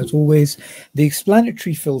 Paul. As always, the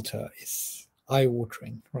explanatory filter is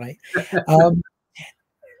eye-watering, right?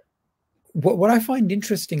 What I find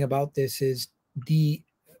interesting about this is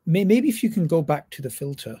maybe if you can go back to the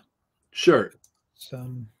filter. Sure.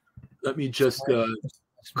 Let me just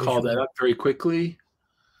call that up very quickly.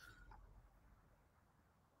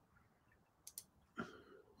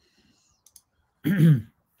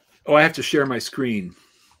 Oh, I have to share my screen.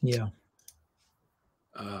 Yeah.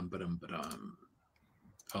 But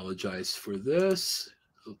apologize for this.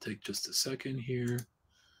 It'll take just a second here.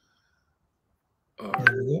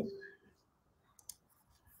 There we go.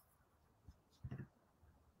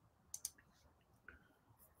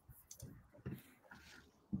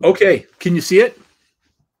 Okay, can you see it?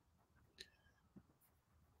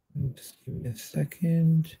 Just give me a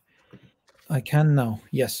second. I can now,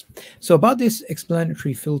 yes. So about this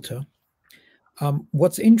explanatory filter,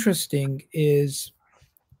 what's interesting is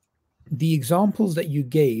the examples that you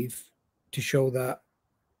gave to show that,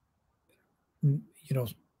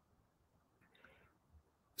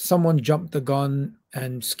 someone jumped the gun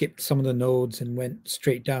and skipped some of the nodes and went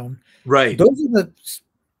straight down. Right. Those are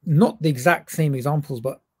not the exact same examples,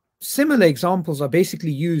 but similar examples are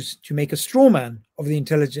basically used to make a straw man of the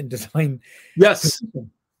intelligent design. Yes.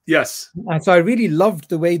 Position. Yes. And so I really loved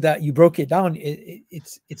the way that you broke it down.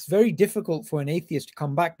 It's very difficult for an atheist to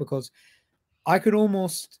come back, because I could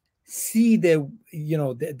almost see their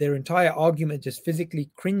entire argument just physically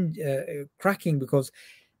cracking, because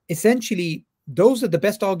essentially those are the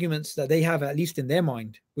best arguments that they have, at least in their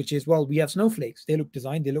mind, which is, well, we have snowflakes. They look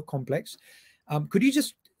designed, they look complex. Could you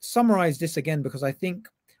just summarize this again? Because I think,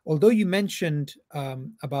 although you mentioned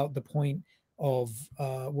about the point of,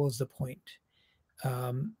 what was the point?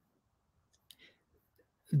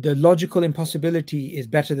 The logical impossibility is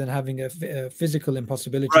better than having a physical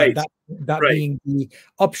impossibility, Right, and that right. being the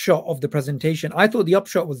upshot of the presentation. I thought the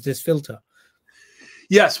upshot was this filter.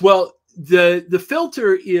 Yes, well, the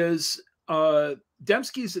filter is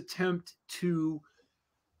Dembski's attempt to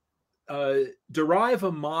derive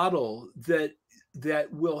a model that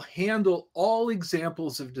will handle all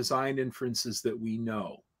examples of design inferences that we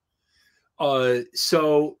know.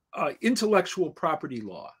 So intellectual property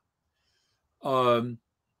law,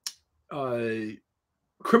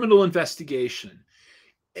 criminal investigation,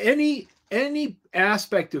 any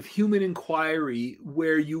aspect of human inquiry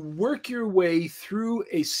where you work your way through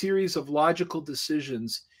a series of logical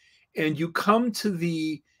decisions and you come to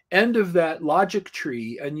the end of that logic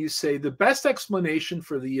tree and you say the best explanation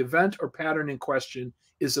for the event or pattern in question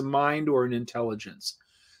is a mind or an intelligence.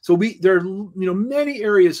 So there are many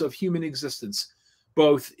areas of human existence,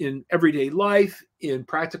 both in everyday life, in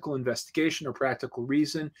practical investigation or practical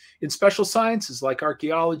reason, in special sciences like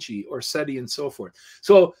archaeology or SETI and so forth.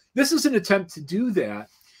 So this is an attempt to do that.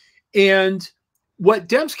 And what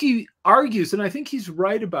Dembski argues, and I think he's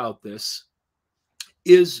right about this,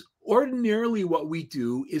 is ordinarily what we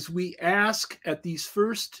do is we ask at these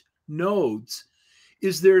first nodes,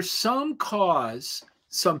 is there some cause,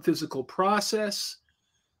 some physical process,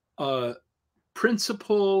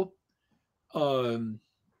 principle, something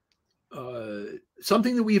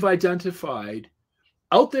that we've identified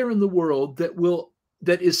out there in the world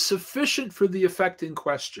that is sufficient for the effect in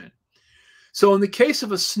question. So in the case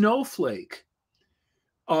of a snowflake,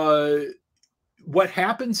 what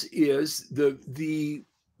happens is the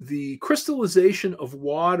crystallization of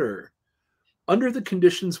water under the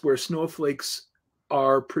conditions where snowflakes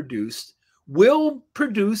are produced will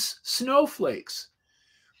produce snowflakes.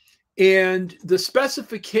 And the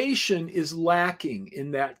specification is lacking in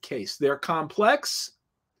that case. They're complex,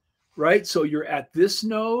 right? So you're at this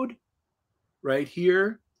node right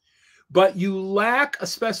here, but you lack a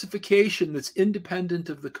specification that's independent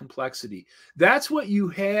of the complexity. That's what you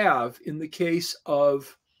have in the case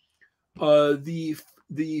of the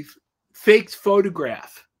faked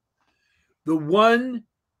photograph. The one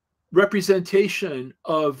representation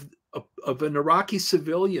of an Iraqi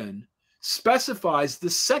civilian specifies the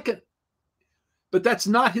second, but that's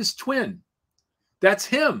not his twin. That's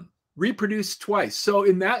him reproduced twice. So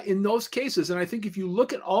in those cases, and I think if you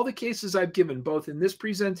look at all the cases I've given, both in this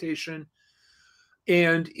presentation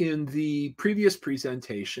and in the previous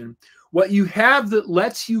presentation, what you have that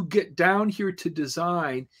lets you get down here to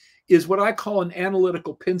design is what I call an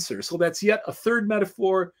analytical pincer. So that's yet a third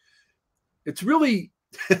metaphor. It's really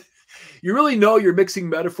you really know you're mixing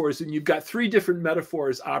metaphors and you've got three different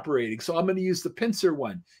metaphors operating. So I'm going to use the pincer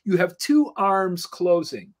one. You have two arms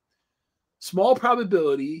closing. Small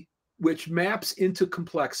probability, which maps into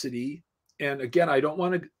complexity. And again, I don't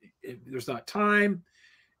want to, there's not time.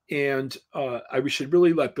 And we should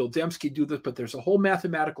really let Bill Dembski do this, but there's a whole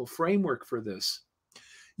mathematical framework for this.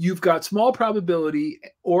 You've got small probability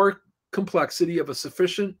or complexity of a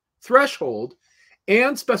sufficient threshold,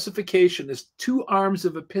 and specification is two arms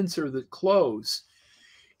of a pincer that close.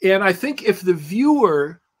 And I think if the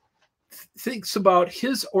viewer thinks about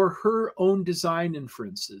his or her own design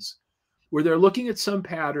inferences, where they're looking at some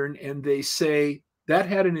pattern and they say that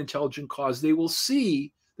had an intelligent cause, they will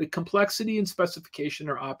see that complexity and specification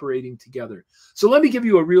are operating together. So let me give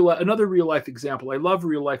you another real life example. I love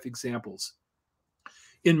real life examples.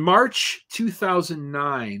 In March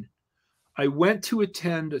 2009, I went to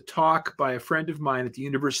attend a talk by a friend of mine at the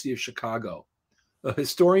University of Chicago. A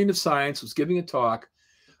historian of science was giving a talk.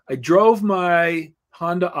 I drove my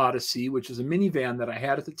Honda Odyssey, which is a minivan that I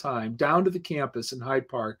had at the time, down to the campus in Hyde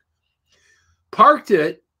Park, parked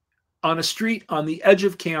it on a street on the edge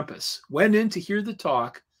of campus, went in to hear the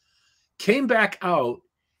talk, came back out,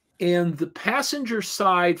 and the passenger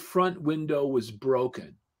side front window was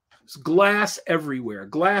broken. Glass everywhere,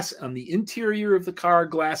 glass on the interior of the car,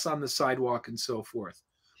 glass on the sidewalk, and so forth.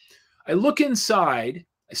 I look inside,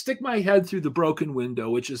 I stick my head through the broken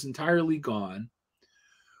window, which is entirely gone.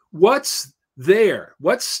 What's there?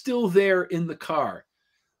 What's still there in the car?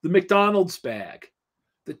 The McDonald's bag,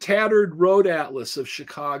 the tattered road atlas of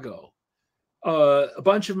Chicago, a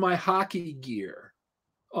bunch of my hockey gear,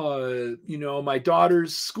 my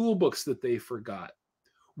daughter's school books that they forgot.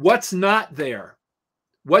 What's not there?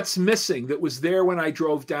 What's missing that was there when I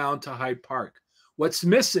drove down to Hyde Park? What's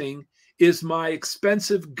missing is my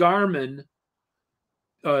expensive Garmin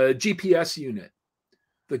GPS unit.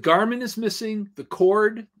 The Garmin is missing, the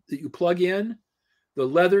cord that you plug in, the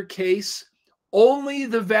leather case. Only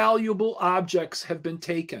the valuable objects have been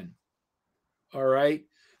taken. All right.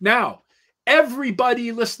 Now,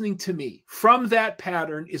 everybody listening to me from that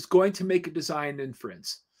pattern is going to make a design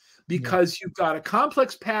inference because you've got a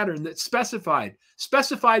complex pattern that's specified.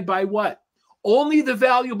 Specified by what? Only the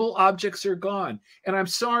valuable objects are gone. And I'm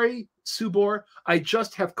sorry, Subor, I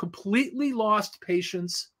just have completely lost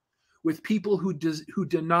patience with people who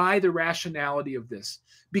deny the rationality of this.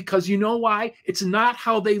 Because you know why? It's not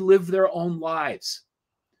how they live their own lives.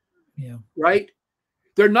 Yeah. Right?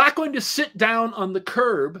 They're not going to sit down on the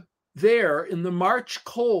curb there in the March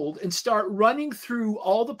cold and start running through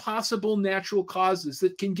all the possible natural causes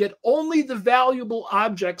that can get only the valuable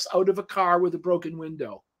objects out of a car with a broken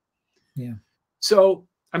window. Yeah. So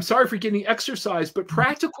I'm sorry for getting exercise, but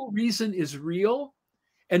practical reason is real.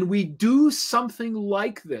 And we do something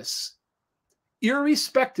like this,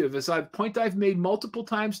 irrespective, as I've made multiple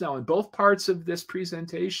times now in both parts of this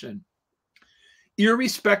presentation,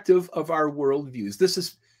 irrespective of our worldviews. This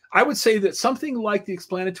is, I would say that something like the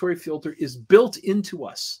explanatory filter is built into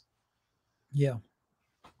us. Yeah.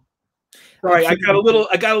 Sorry, I got a little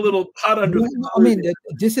hot under the collar. I mean,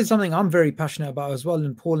 this is something I'm very passionate about as well.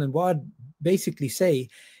 And Paul, and what I'd basically say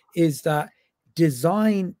is that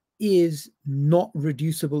design is not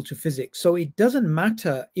reducible to physics. So it doesn't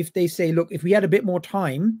matter if they say, look, if we had a bit more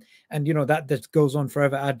time, and you know that goes on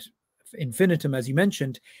forever ad infinitum, as you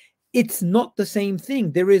mentioned, it's not the same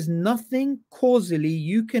thing. There is nothing causally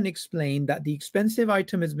you can explain that the expensive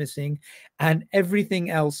item is missing and everything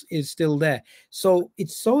else is still there. So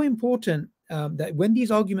it's so important that when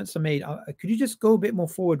these arguments are made, could you just go a bit more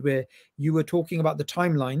forward where you were talking about the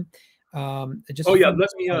timeline? Let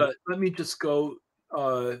me just go.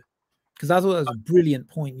 Because I thought that was a brilliant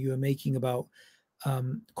point you were making about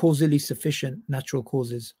causally sufficient natural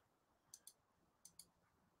causes.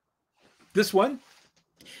 This one?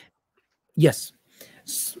 Yes.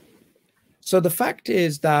 So the fact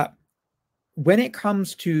is that when it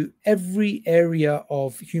comes to every area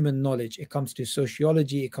of human knowledge, it comes to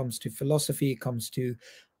sociology, it comes to philosophy, it comes to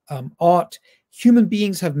art, human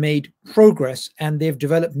beings have made progress and they've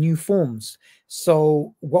developed new forms.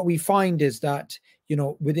 So what we find is that, you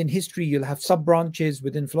know, within history, you'll have sub branches.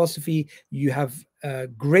 Within philosophy, you have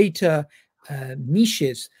greater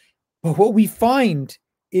niches. But what we find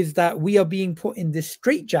is that we are being put in this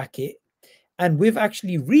straitjacket and we've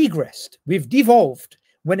actually regressed. We've devolved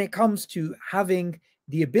when it comes to having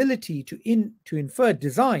the ability to infer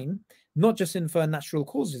design, not just infer natural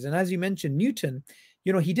causes. And as you mentioned, Newton,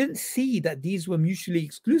 you know, he didn't see that these were mutually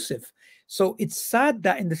exclusive. So it's sad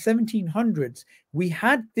that in the 1700s, we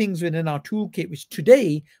had things within our toolkit which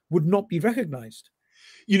today would not be recognized.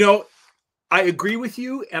 You know, I agree with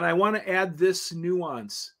you. And I want to add this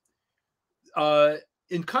nuance.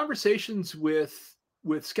 In conversations with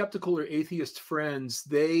skeptical or atheist friends,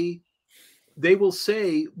 they will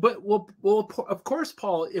say, but well, of course,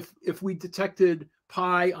 Paul, if we detected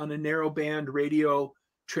pi on a narrowband radio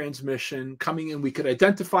transmission coming in, we could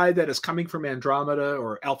identify that as coming from Andromeda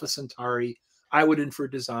or Alpha Centauri. I would infer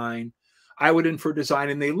design.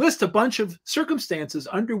 And they list a bunch of circumstances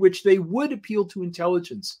under which they would appeal to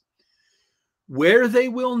intelligence. Where they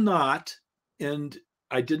will not, and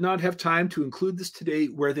I did not have time to include this today,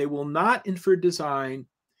 where they will not infer design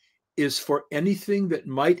is for anything that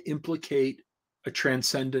might implicate a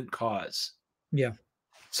transcendent cause. Yeah.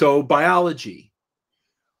 So biology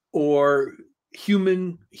or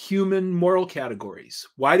human moral categories.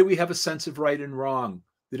 Why do we have a sense of right and wrong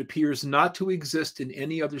that appears not to exist in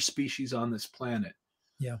any other species on this planet?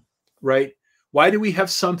 Yeah. Right? Why do we have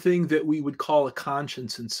something that we would call a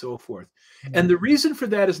conscience and so forth? Yeah. And the reason for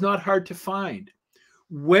that is not hard to find.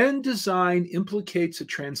 When design implicates a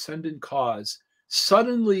transcendent cause,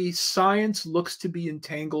 suddenly science looks to be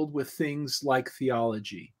entangled with things like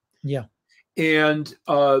theology. Yeah. And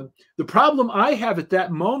the problem I have at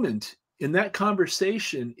that moment in that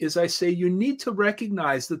conversation is I say you need to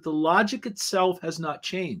recognize that the logic itself has not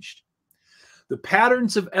changed. The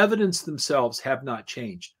patterns of evidence themselves have not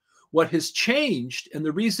changed. What has changed, and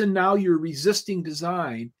the reason now you're resisting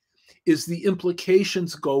design, is the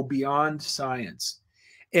implications go beyond science.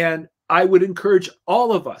 And I would encourage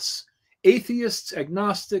all of us, atheists,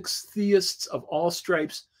 agnostics, theists of all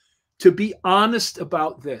stripes, to be honest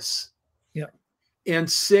about this. Yeah. And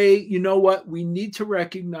say, you know what, we need to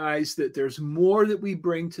recognize that there's more that we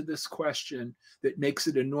bring to this question that makes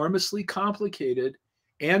it enormously complicated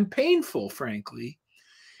and painful, frankly.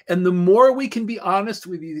 And the more we can be honest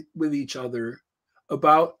with each other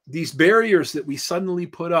about these barriers that we suddenly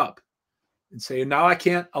put up, and say, now I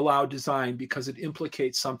can't allow design because it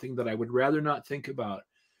implicates something that I would rather not think about.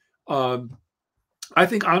 I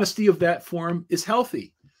think honesty of that form is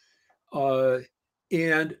healthy.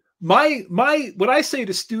 And what I say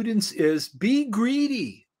to students is be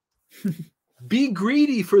greedy. Be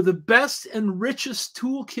greedy for the best and richest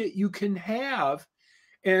toolkit you can have,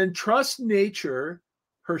 and trust nature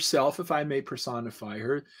herself, if I may personify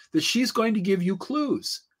her, that she's going to give you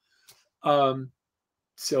clues.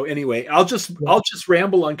 So anyway, I'll just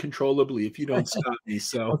ramble uncontrollably if you don't stop me.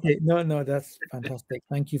 So okay, no, that's fantastic.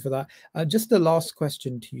 Thank you for that. Just the last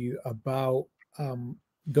question to you about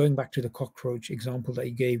going back to the cockroach example that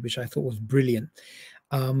you gave, which I thought was brilliant.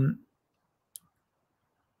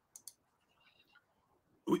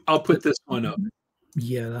 I'll put this one up.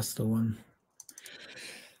 Yeah, that's the one.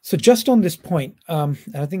 So just on this point, and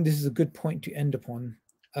I think this is a good point to end upon.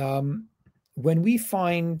 When we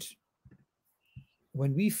find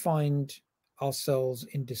ourselves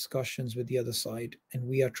in discussions with the other side and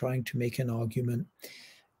we are trying to make an argument,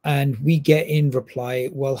 and we get in reply,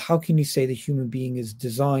 well, how can you say the human being is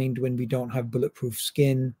designed when we don't have bulletproof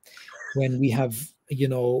skin, when we have,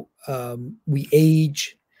 we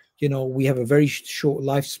age, we have a very short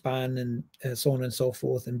lifespan, and so on and so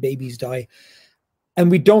forth, and babies die. And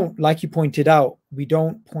we don't, like you pointed out, we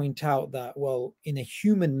don't point out that, well, in a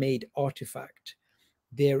human-made artifact,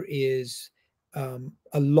 there is a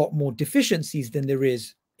lot more deficiencies than there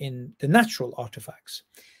is in the natural artifacts.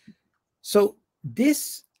 So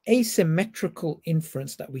this asymmetrical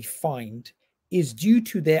inference that we find is due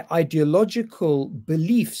to their ideological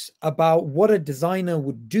beliefs about what a designer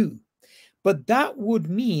would do. But that would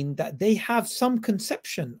mean that they have some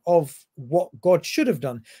conception of what God should have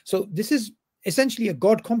done. So this is essentially a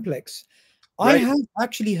God complex. Right. I have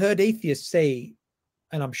actually heard atheists say,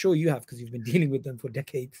 and I'm sure you have because you've been dealing with them for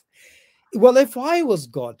decades, well, if I was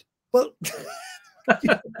God, well,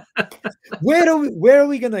 where are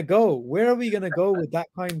we going to go? Where are we going to go with that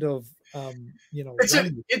kind of,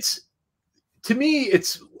 it's to me,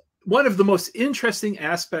 it's one of the most interesting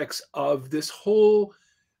aspects of this whole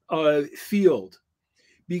field,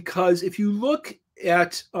 because if you look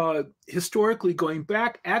at historically going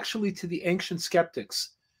back actually to the ancient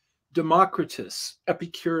skeptics, Democritus,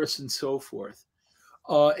 Epicurus, and so forth,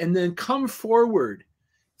 and then come forward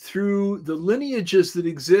through the lineages that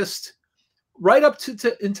exist right up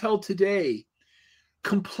to until today,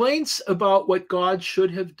 complaints about what God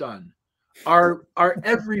should have done are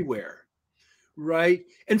everywhere, right?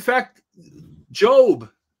 In fact, Job,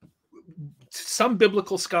 some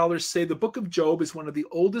biblical scholars say the book of Job is one of the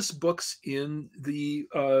oldest books in the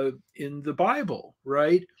Bible,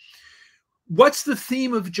 right? What's the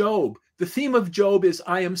theme of Job? The theme of Job is,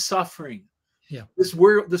 I am suffering. Yeah. This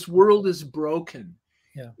world is broken.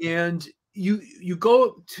 Yeah. And you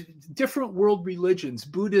go to different world religions,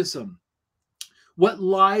 Buddhism. What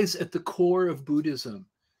lies at the core of Buddhism?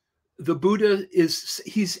 The Buddha is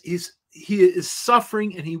he is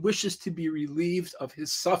suffering, and he wishes to be relieved of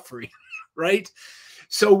his suffering, right?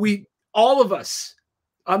 So all of us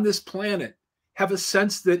on this planet have a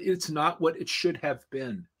sense that it's not what it should have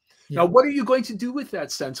been. Yeah. Now, what are you going to do with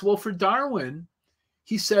that sense? Well, for Darwin,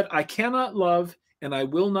 he said, I cannot love and I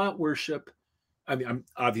will not worship. I mean,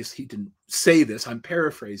 obviously he didn't say this, I'm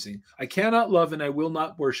paraphrasing. I cannot love and I will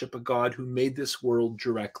not worship a God who made this world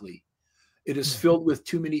directly. It is filled with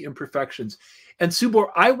too many imperfections. And Subor,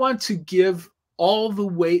 I want to give all the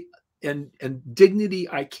weight and dignity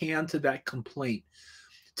I can to that complaint,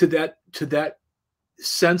 to that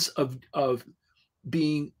sense of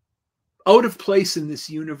being out of place in this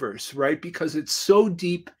universe, right? Because it's so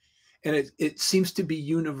deep and it seems to be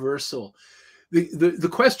universal. The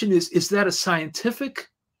question is that a scientific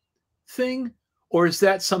thing, or is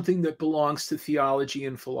that something that belongs to theology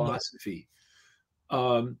and philosophy?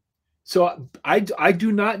 Yeah. So I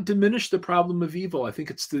do not diminish the problem of evil. I think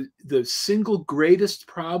it's the single greatest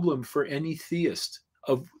problem for any theist,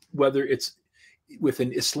 of whether it's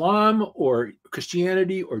within Islam or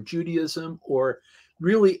Christianity or Judaism, or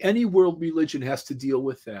really any world religion has to deal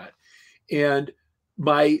with that. And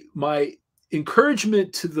my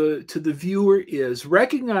encouragement to the viewer is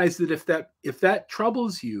recognize that if that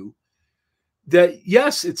troubles you, that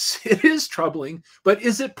yes, it is troubling, but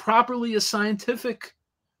is it properly a scientific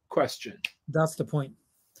question? That's the point.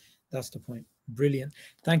 That's the point. Brilliant.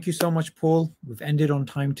 Thank you so much, Paul. We've ended on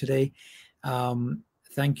time today.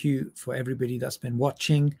 Thank you for everybody that's been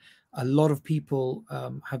watching. A lot of people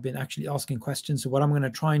have been actually asking questions. So what I'm going to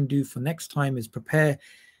try and do for next time is prepare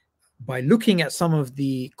by looking at some of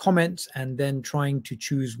the comments and then trying to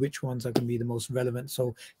choose which ones are going to be the most relevant.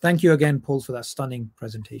 So thank you again, Paul, for that stunning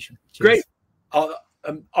presentation. Cheers. Great.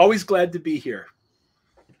 I'm always glad to be here.